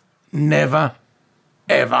have never,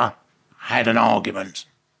 ever had an argument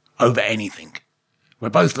over anything. We're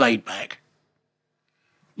both laid back.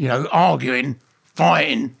 You know, arguing,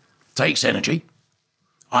 fighting takes energy.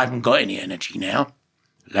 I haven't got any energy now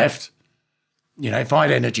left. You know, if I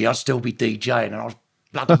had energy, I'd still be DJing, and I was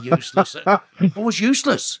bloody useless. I was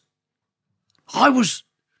useless. I was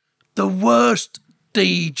the worst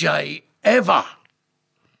DJ ever.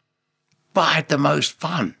 But I had the most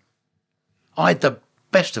fun. I had the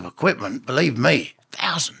best of equipment, believe me.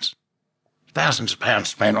 Thousands of pounds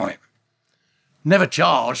spent on it. Never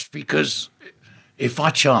charged, because if I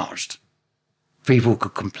charged, people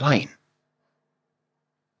could complain.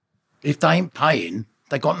 If they ain't paying,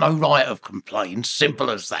 they got no right of complaint. Simple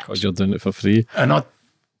as that. Because you're doing it for free. And I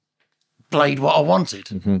played what I wanted.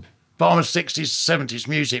 Mm-hmm. But I'm a 60s, 70s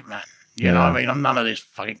music man. You know what I mean? I'm none of this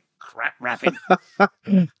fucking crap rapping.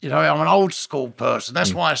 You know, I'm an old school person.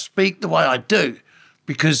 That's why I speak the way I do.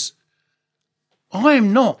 Because I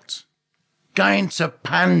am not going to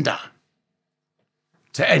pander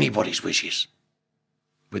to anybody's wishes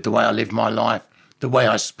with the way I live my life, the way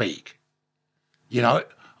I speak. You know,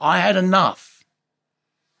 I had enough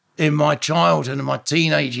in my childhood and my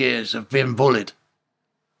teenage years of being bullied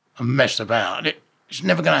and messed about. It's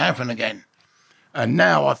never going to happen again. And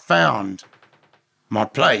now I've found my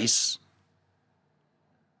place.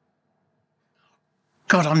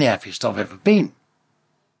 God, I'm the happiest I've ever been.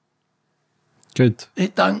 Good.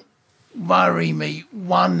 It don't worry me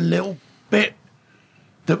one little bit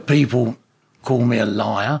that people call me a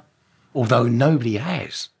liar, although nobody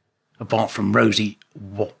has, apart from Rosie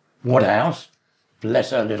Woodhouse,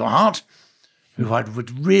 bless her little heart, who I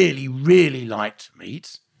would really, really like to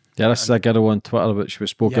meet. Yeah, this is a girl on Twitter which we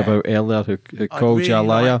spoke about earlier who called you a liar.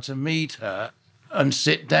 I'd really like to meet her and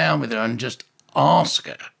sit down with her and just ask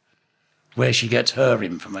her where she gets her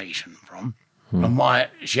information from and why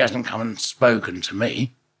she hasn't come and spoken to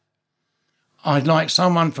me. I'd like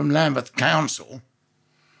someone from Lambeth Council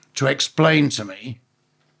to explain to me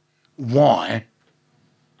why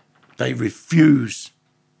they refuse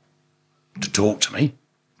to talk to me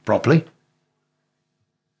properly,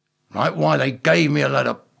 right? Why they gave me a load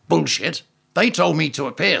of bullshit. They told me to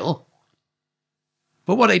appeal,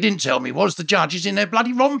 but what they didn't tell me was the judge is in their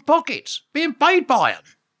bloody rotten pockets, being paid by them.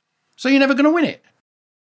 So you're never going to win it.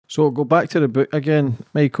 So go back to the book again,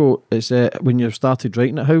 Michael. It's when you started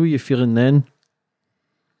writing it, how were you feeling then?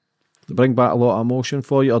 Did it bring back a lot of emotion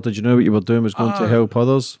for you, or did you know what you were doing was going to help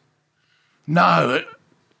others? No,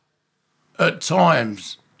 at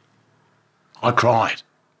times I cried.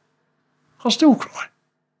 I still cry.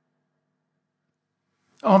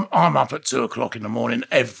 I'm up at 2 o'clock in the morning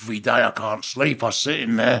every day. I can't sleep. I sit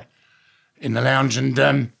in there in the lounge and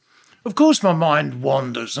of course my mind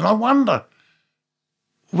wanders and I wonder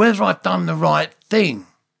whether I've done the right thing,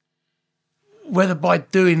 whether by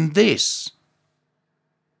doing this,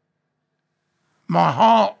 my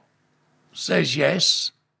heart says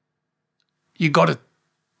yes. You've got to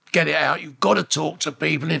get it out. You've got to talk to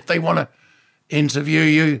people. And if they want to interview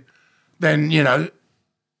you, then, you know,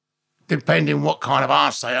 depending what kind of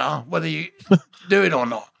arse they are, whether you do it or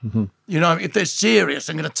not. Mm-hmm. You know, if they're serious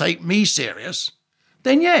and going to take me serious,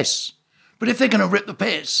 then yes. But if they're going to rip the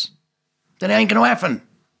piss, then it ain't going to happen.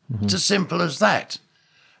 Mm-hmm. It's as simple as that.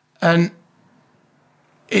 And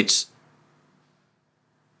it's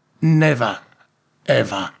never,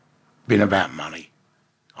 ever been about money.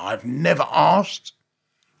 I've never asked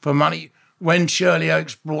for money. When Shirley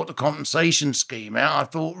Oakes brought the compensation scheme out, I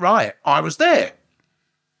thought, right, I was there,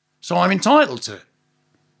 so I'm entitled to it.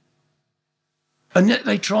 And yet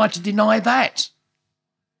they tried to deny that.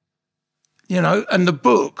 You know, and the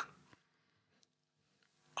book,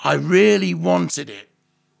 I really wanted it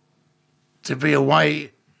to be a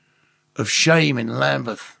way of shaming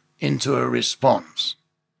Lambeth into a response.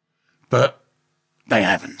 But they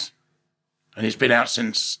haven't. And it's been out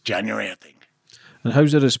since January, I think. And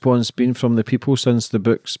how's the response been from the people since the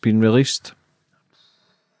book's been released?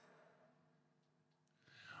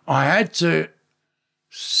 I had to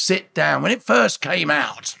sit down. When it first came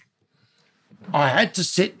out, I had to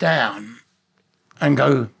sit down and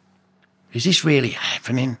go, is this really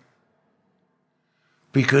happening?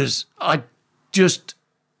 Because I just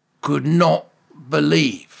could not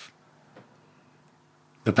believe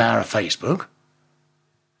the power of Facebook,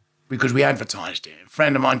 because we advertised it. A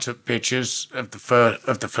friend of mine took pictures of the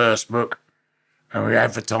first book, and we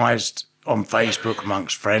advertised on Facebook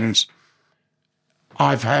amongst friends.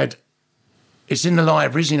 It's in the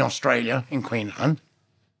libraries in Australia, in Queensland.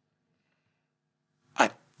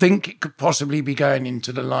 think it could possibly be going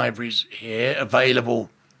into the libraries here, available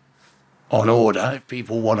on order if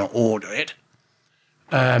people want to order it.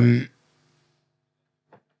 I'd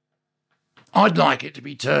like it to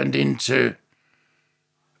be turned into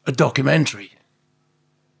a documentary,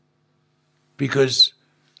 because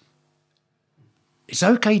it's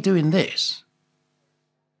okay doing this,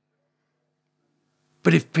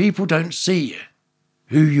 but if people don't see you,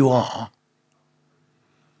 who you are,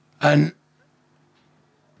 and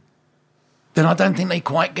then I don't think they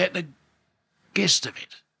quite get the gist of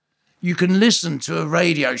it. You can listen to a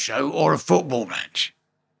radio show or a football match,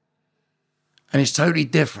 and it's totally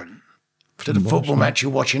different to the football match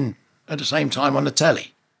you're watching at the same time on the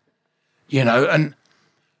telly. You know, and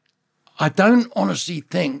I don't honestly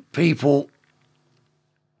think people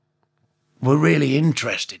were really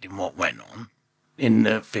interested in what went on in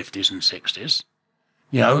the 50s and 60s.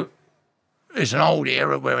 You know, it's an old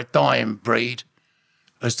era, we're a dying breed.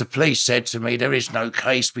 As the police said to me, there is no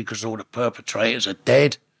case because all the perpetrators are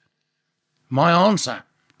dead. My answer,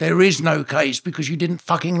 there is no case because you didn't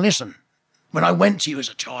fucking listen. When I went to you as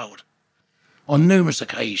a child, on numerous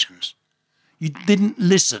occasions, you didn't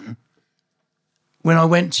listen when I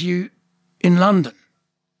went to you in London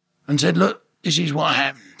and said, look, this is what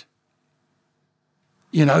happened.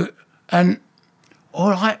 You know, and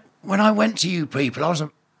all right, when I went to you people, I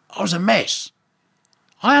was a mess.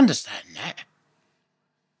 I understand that.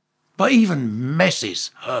 But even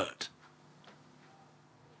messes hurt.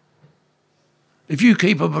 If you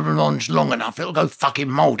keep a melange long enough, it'll go fucking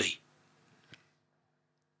mouldy.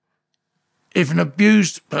 If an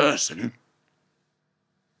abused person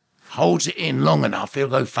holds it in long enough, it'll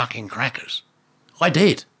go fucking crackers. I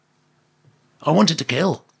did. I wanted to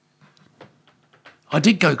kill. I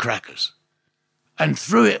did go crackers. And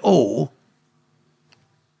through it all,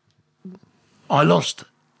 I lost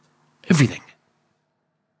everything.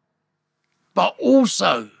 But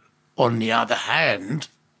also, on the other hand,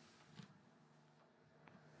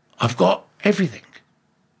 I've got everything.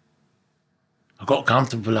 I've got a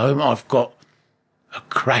comfortable home. I've got a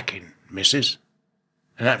cracking missus.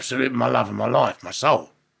 An absolute, my love of my life, my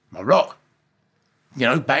soul, my rock. You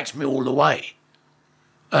know, backs me all the way.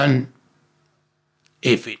 And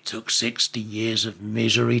if it took 60 years of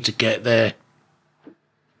misery to get there,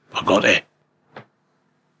 I got there.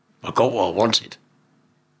 I got what I wanted.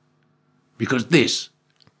 Because this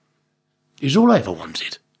is all I ever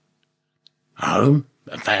wanted. A home,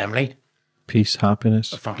 a family. Peace,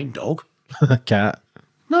 happiness. A fucking dog. A cat.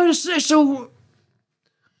 No, it's all...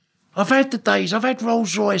 I've had the days, I've had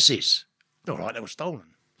Rolls Royces. All right, they were stolen.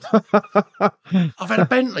 I've had a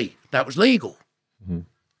Bentley. That was legal. Mm-hmm.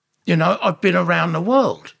 You know, I've been around the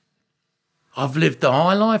world. I've lived the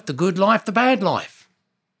high life, the good life, the bad life.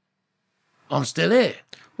 I'm still here.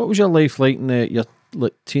 What was your life like in your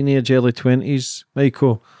teenage, early 20s,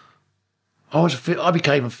 Michael? I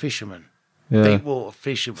became a fisherman. Yeah. Deep water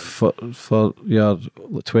fisherman. For your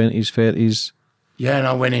 20s, 30s? Yeah, and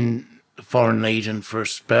I went in the Foreign Legion for a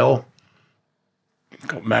spell.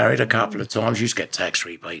 Got married a couple of times. Used to get tax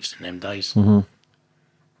rebates in them days. Mm-hmm.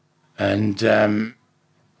 And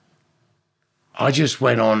I just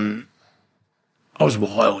went on. I was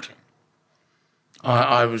wild.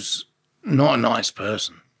 I was not a nice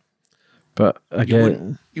person. But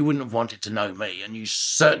again, you wouldn't have wanted to know me, and you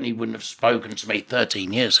certainly wouldn't have spoken to me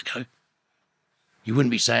 13 years ago. You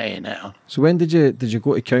wouldn't be saying now. So when did you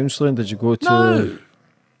go to counselling? Did you go to... No.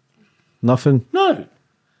 Nothing? No.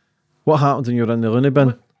 What happened when you were in the loony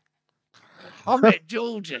bin? I met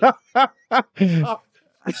Georgie.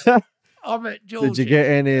 I met Georgie. Did you get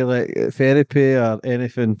any therapy or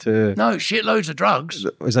anything to... No, shitloads of drugs.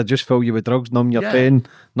 Was that just fill you with drugs, numb your pain,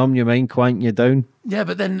 numb your mind, quiet you down? Yeah,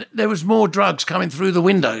 but then there was more drugs coming through the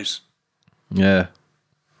windows. Yeah.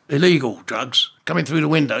 Illegal drugs coming through the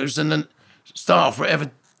windows than the staff were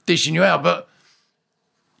ever dishing you out. But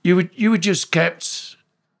you were just kept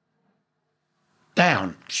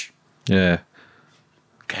down. Yeah.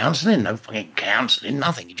 Counselling? No fucking counselling,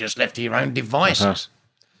 nothing. You just left to your own devices.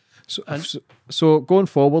 So going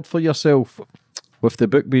forward for yourself, with the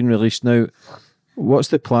book being released now, what's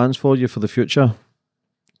the plans for you for the future?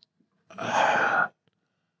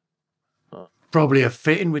 Probably a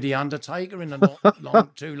fitting with The Undertaker in the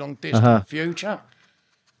too long distant future.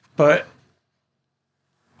 But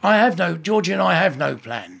Georgie and I have no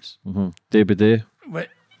plans. Mm-hmm. Day by day.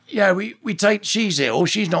 She's ill,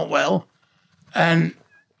 she's not well, and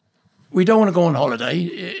we don't want to go on holiday.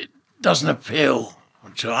 It doesn't appeal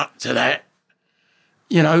to that.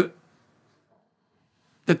 You know,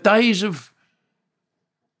 the days of...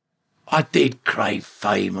 I did crave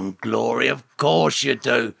fame and glory, of course you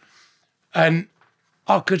do. And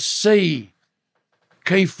I could see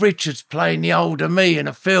Keith Richards playing the older me in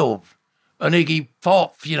a film, and Iggy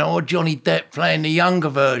Pop, you know, or Johnny Depp playing the younger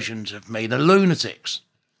versions of me, the lunatics.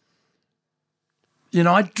 You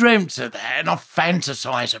know, I dreamt of that and I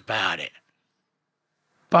fantasise about it.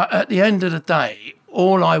 But at the end of the day,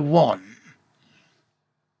 all I want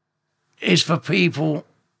is for people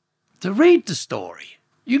to read the story.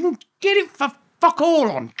 You can get it for fuck all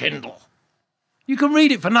on Kindle. You can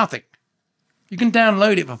read it for nothing. You can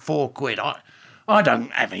download it for £4. I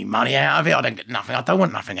don't have any money out of it. I don't get nothing. I don't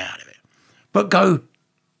want nothing out of it. But go,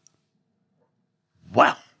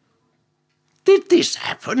 well, did this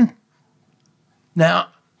happen? Now,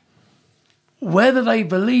 whether they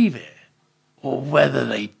believe it or whether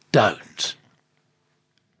they don't,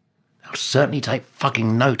 they'll certainly take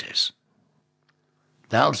fucking notice.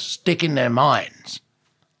 They'll stick in their minds,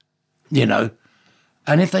 you know.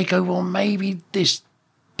 And if they go, well, maybe this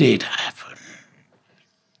did happen.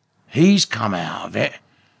 He's come out of it.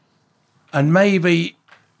 And maybe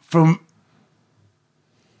from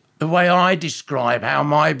the way I describe how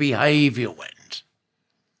my behaviour went,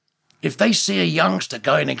 if they see a youngster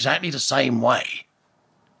going exactly the same way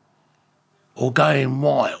or going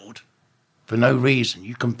wild for no reason,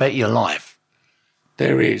 you can bet your life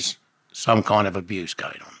there is some kind of abuse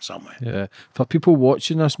going on somewhere. Yeah. For people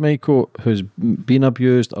watching this, Michael, who's been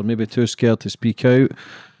abused or maybe too scared to speak out,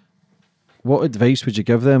 what advice would you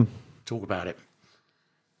give them? Talk about it.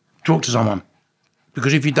 Talk to someone.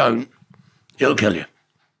 Because if you don't, it'll kill you.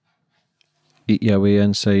 Eat your way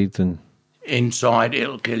inside and... Inside,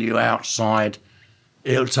 it'll kill you. Outside,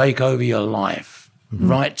 it'll take over your life,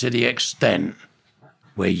 right to the extent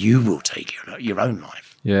where you will take your own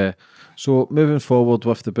life. Yeah. So moving forward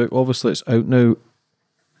with the book, obviously it's out now.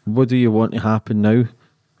 What do you want to happen now,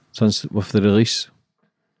 since with the release?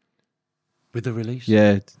 With the release?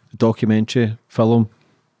 Yeah, documentary, film.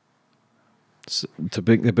 To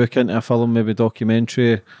bring the book into a film, maybe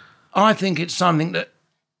documentary. I think it's something that,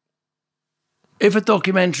 if a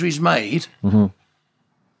documentary's made,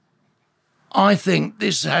 I think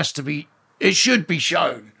this has to be, it should be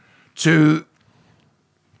shown to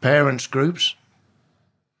parents' groups,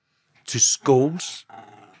 to schools,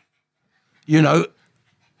 you know,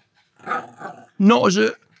 not as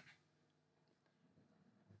a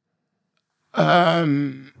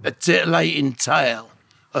titillating tale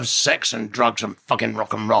of sex and drugs and fucking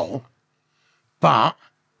rock and roll, but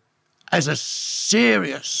as a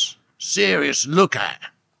serious look at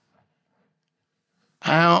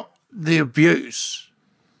how the abuse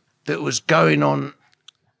that was going on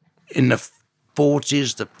in the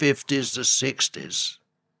 40s, the 50s, the 60s,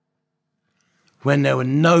 when there were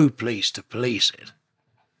no police to police it,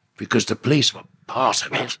 because the police were part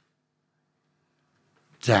of it,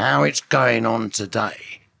 to how it's going on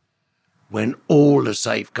today, when all the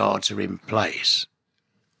safeguards are in place.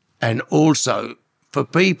 And also, for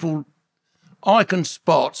people, I can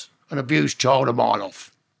spot an abused child a mile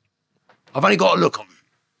off. I've only got to look on,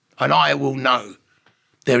 and I will know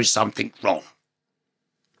there is something wrong.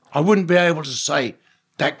 I wouldn't be able to say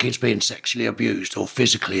that kid's being sexually abused or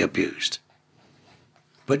physically abused.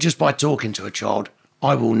 But just by talking to a child,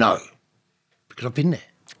 I will know, because I've been there.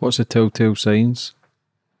 What's the telltale signs?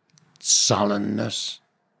 Sullenness,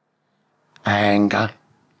 anger,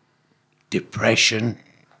 depression,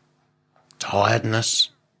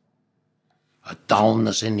 tiredness, a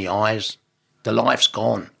dullness in the eyes. The life's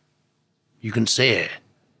gone. You can see it.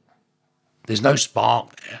 There's no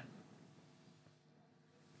spark there.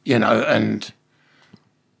 You know, and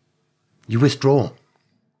you withdraw.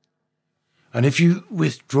 And if you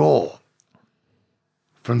withdraw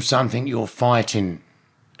from something you're fighting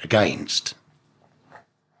against,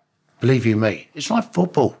 believe you me, it's like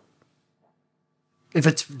football. If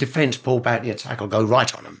a defence pull back, the attack will go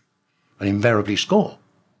right on them and invariably score.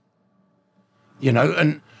 You know,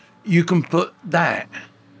 and you can put that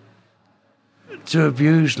to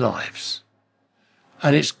abused lives.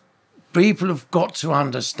 And it's, people have got to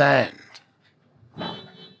understand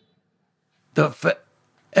that for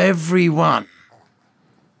everyone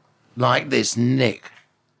like this Nick,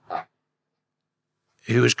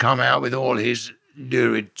 who has come out with all his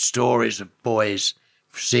lurid stories of boys,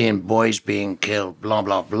 seeing boys being killed, blah,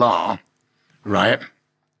 blah, blah, right?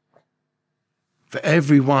 For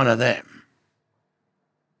every one of them,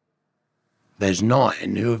 there's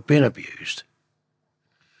 9 who have been abused.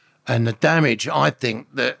 And the damage, I think,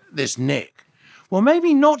 that this Nick, well,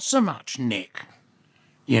 maybe not so much Nick,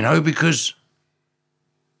 you know, because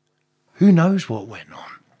who knows what went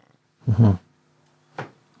on?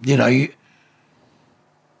 You know,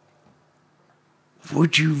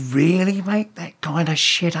 would you really make that kind of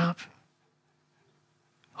shit up?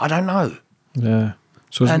 I don't know. Yeah.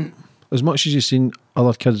 So And as much as you've seen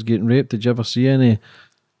other kids getting raped, did you ever see any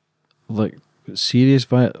like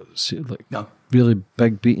serious, like no, really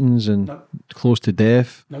big beatings and No. close to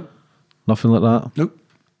death? no, Nothing like that. nope.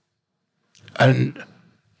 And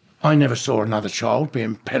I never saw another child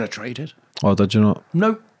being penetrated. Oh, did you not?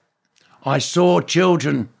 Nope. I saw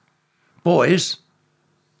children, boys,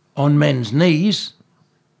 on men's knees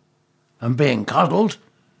and being cuddled.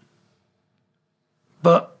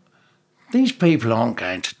 But these people aren't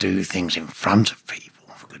going to do things in front of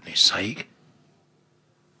people, for goodness sake.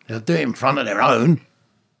 They'll do it in front of their own,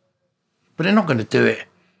 but they're not going to do it.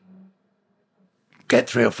 Get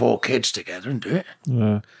 3 or 4 kids together and do it.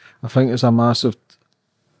 Yeah. I think it's a massive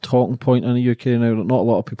talking point in the UK now that not a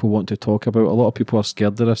lot of people want to talk about. A lot of people are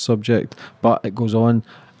scared of this subject, but it goes on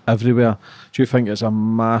everywhere. Do you think it's a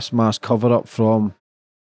mass cover up from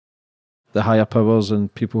the higher powers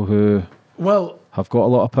and people who have got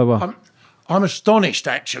a lot of power? I'm astonished,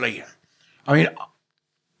 actually. I mean,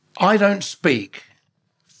 I don't speak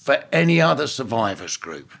for any other survivors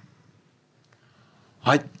group.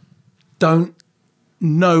 I don't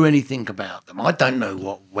know anything about them. I don't know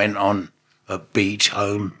what went on at Beach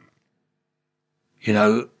Home,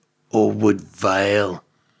 or Wood Vale,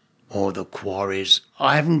 or the Quarries.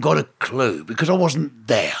 I haven't got a clue because I wasn't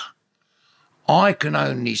there. I can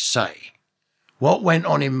only say what went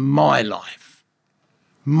on in my life,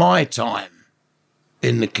 my time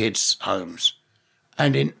in the kids' homes,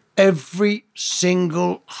 and in every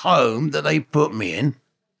single home that they put me in,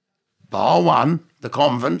 bar one, the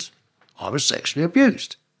convent, I was sexually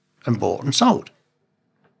abused and bought and sold.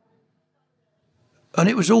 And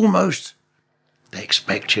it was almost, they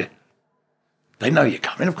expect you. They know you're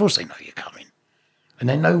coming. Of course they know you're coming. And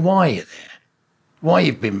they know why you're there, why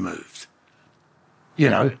you've been moved,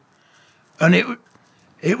 And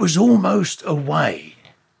it was almost a way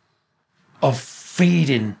of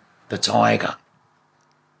feeding the tiger.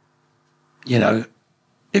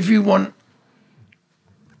 If you want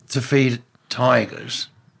to feed tigers,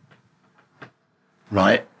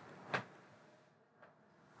 right,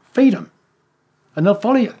 feed them and they'll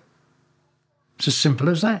follow you. It's as simple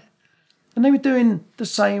as that. And they were doing the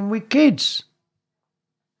same with kids.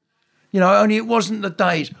 Only it wasn't the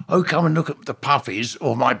days, come and look at the puppies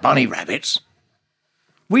or my bunny rabbits.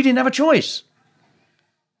 We didn't have a choice.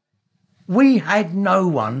 We had no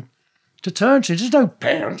one to turn to. There's no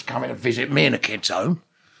parents coming to visit me in a kid's home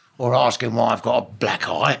or asking why I've got a black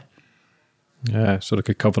eye. Yeah, so they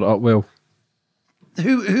could cover it up well.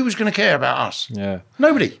 Who was going to care about us? Yeah.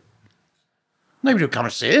 Nobody. Nobody would come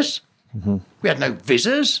and see us. Mm-hmm. We had no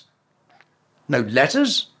visitors, no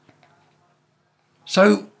letters.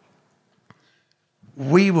 So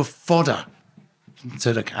we were fodder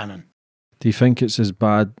to the cannon. Do you think it's as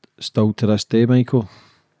bad still to this day, Michael?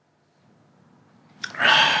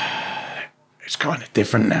 It's kind of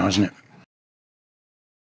different now, isn't it?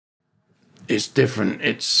 It's different.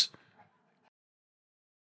 It's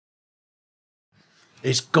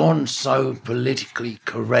gone so politically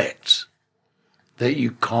correct that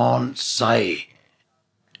you can't say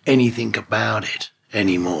anything about it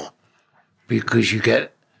anymore because you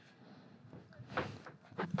get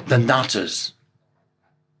the nutters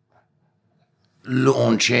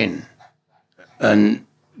launch in and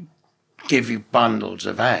give you bundles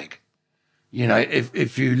of ag.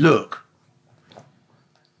 If you look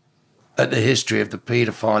at the history of the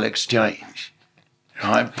paedophile exchange,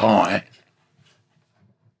 right, Pie,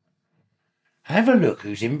 have a look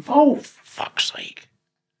who's involved, for fuck's sake.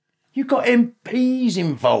 You've got MPs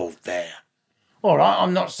involved there. All right,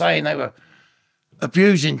 I'm not saying they were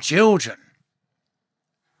abusing children,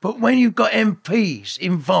 but when you've got MPs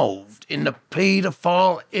involved in the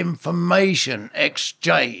paedophile information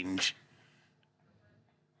exchange,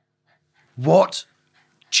 what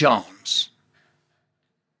chance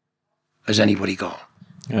has anybody got?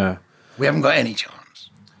 Yeah. We haven't got any chance.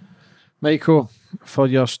 Michael, for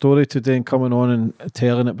your story today and coming on and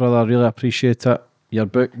telling it, brother, I really appreciate it. Your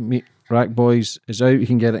book, Meet Rack Boys, is out. You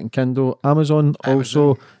can get it in Kindle, Amazon.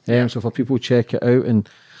 Also. So for people, check it out. And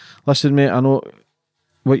listen, mate, I know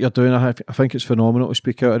what you're doing. I think it's phenomenal to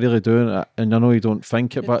speak out. I really do. And I know you don't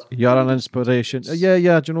think it, but you're an inspiration.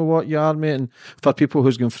 Yeah. Do you know what? You are, mate. And for people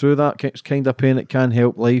who's going through that kind of pain, it can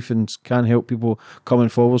help life and can help people coming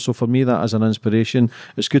forward. So for me, that is an inspiration.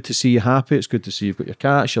 It's good to see you happy. It's good to see you've got your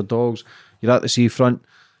cats, your dogs. You're at the seafront.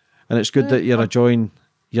 And it's good that you're enjoying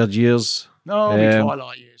your years. No, my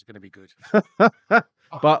twilight year is going to be good.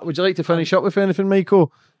 But would you like to finish up with anything,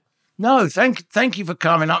 Michael? No, thank you for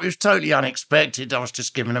coming up. It was totally unexpected. I was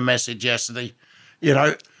just given a message yesterday.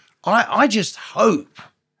 I just hope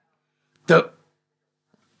that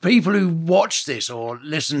people who watch this or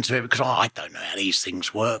listen to it, because I don't know how these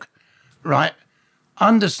things work, right,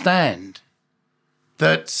 understand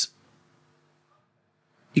that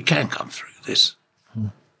you can come through this.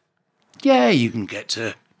 Yeah, you can get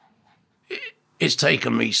to... It's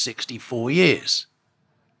taken me 64 years.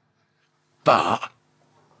 But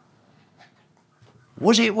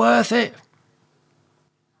was it worth it?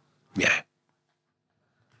 Yeah.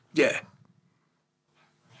 Yeah.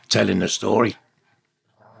 Telling the story.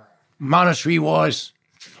 Monetary-wise,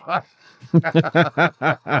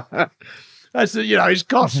 that's, you know, it's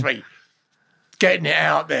cost me getting it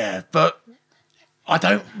out there, but I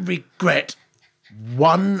don't regret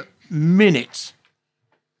 1 minute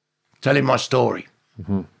telling my story.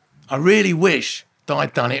 I really wish that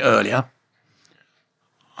I'd done it earlier.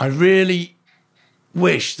 I really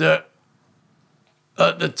wish that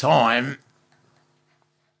at the time,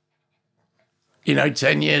 you know,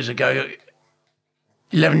 10 years ago,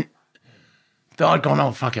 11, that I'd gone,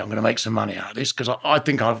 oh, fuck it, I'm going to make some money out of this, because I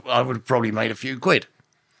think I would have probably made a few quid.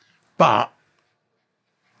 But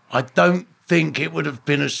I don't think it would have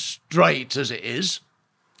been as straight as it is.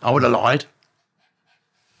 I would have lied.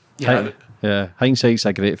 You know? Yeah, hindsight's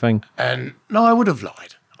a great thing. And no, I would have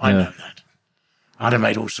lied. I know that. I'd have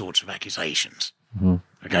made all sorts of accusations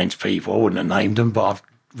against people. I wouldn't have named them, but I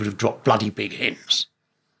would have dropped bloody big hints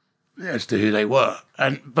as to who they were.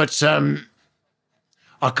 But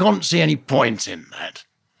I can't see any point in that.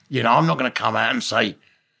 You know, I'm not going to come out and say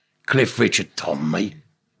Cliff Richard Tom me,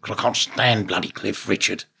 because I can't stand bloody Cliff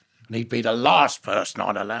Richard. And he'd be the last person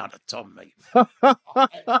I'd allow to Tom me.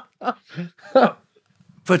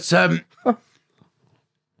 But,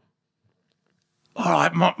 all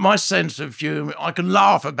right, my sense of humour, I can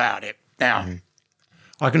laugh about it now.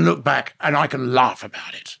 I can look back and I can laugh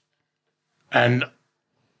about it. And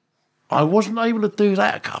I wasn't able to do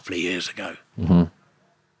that a couple of years ago. And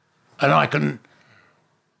I can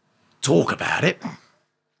talk about it.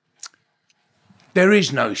 There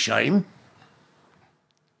is no shame.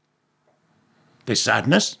 There's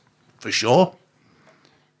sadness, for sure.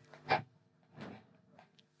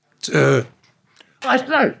 I don't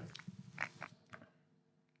know.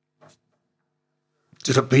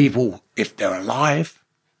 To the people, if they're alive,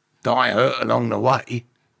 that I hurt along the way,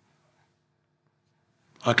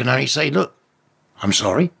 I can only say, look, I'm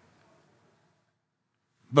sorry.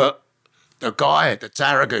 But the guy at the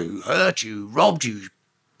Tarraga who hurt you, robbed you,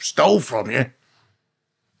 stole from you,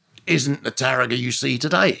 isn't the Tarraga you see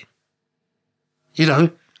today. You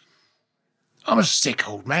know, I'm a sick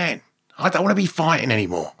old man. I don't want to be fighting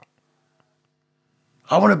anymore.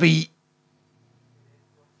 I want to be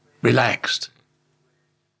relaxed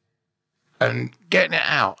and getting it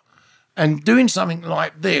out and doing something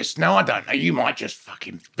like this. Now, I don't know, you might just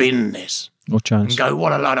fucking bin this. No chance. And go,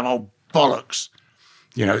 what a load of old bollocks,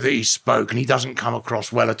 you know, that he spoke and he doesn't come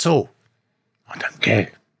across well at all. I don't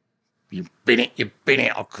care. You bin it,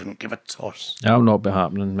 I couldn't give a toss. That'll not be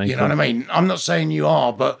happening, Michael. You know what I mean? I'm not saying you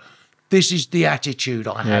are, but this is the attitude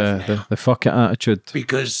I have now. The fuck it attitude.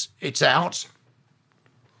 Because it's out.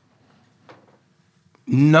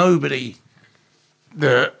 Nobody,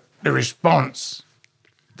 the response,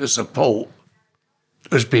 the support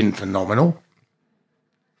has been phenomenal.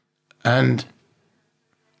 And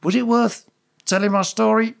was it worth telling my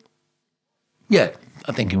story? Yeah,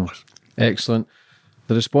 I think it was. Excellent.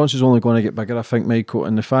 The response is only going to get bigger, I think, Michael,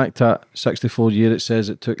 and the fact that 64 years it says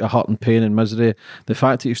it took a hurt and pain and misery, the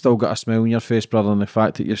fact that you've still got a smile on your face, brother, and the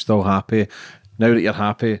fact that you're still happy, now that you're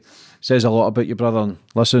happy, says a lot about you, brother. And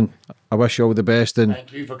listen, I wish you all the best. And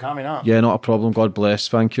thank you for coming up. Yeah, not a problem. God bless.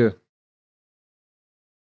 Thank you.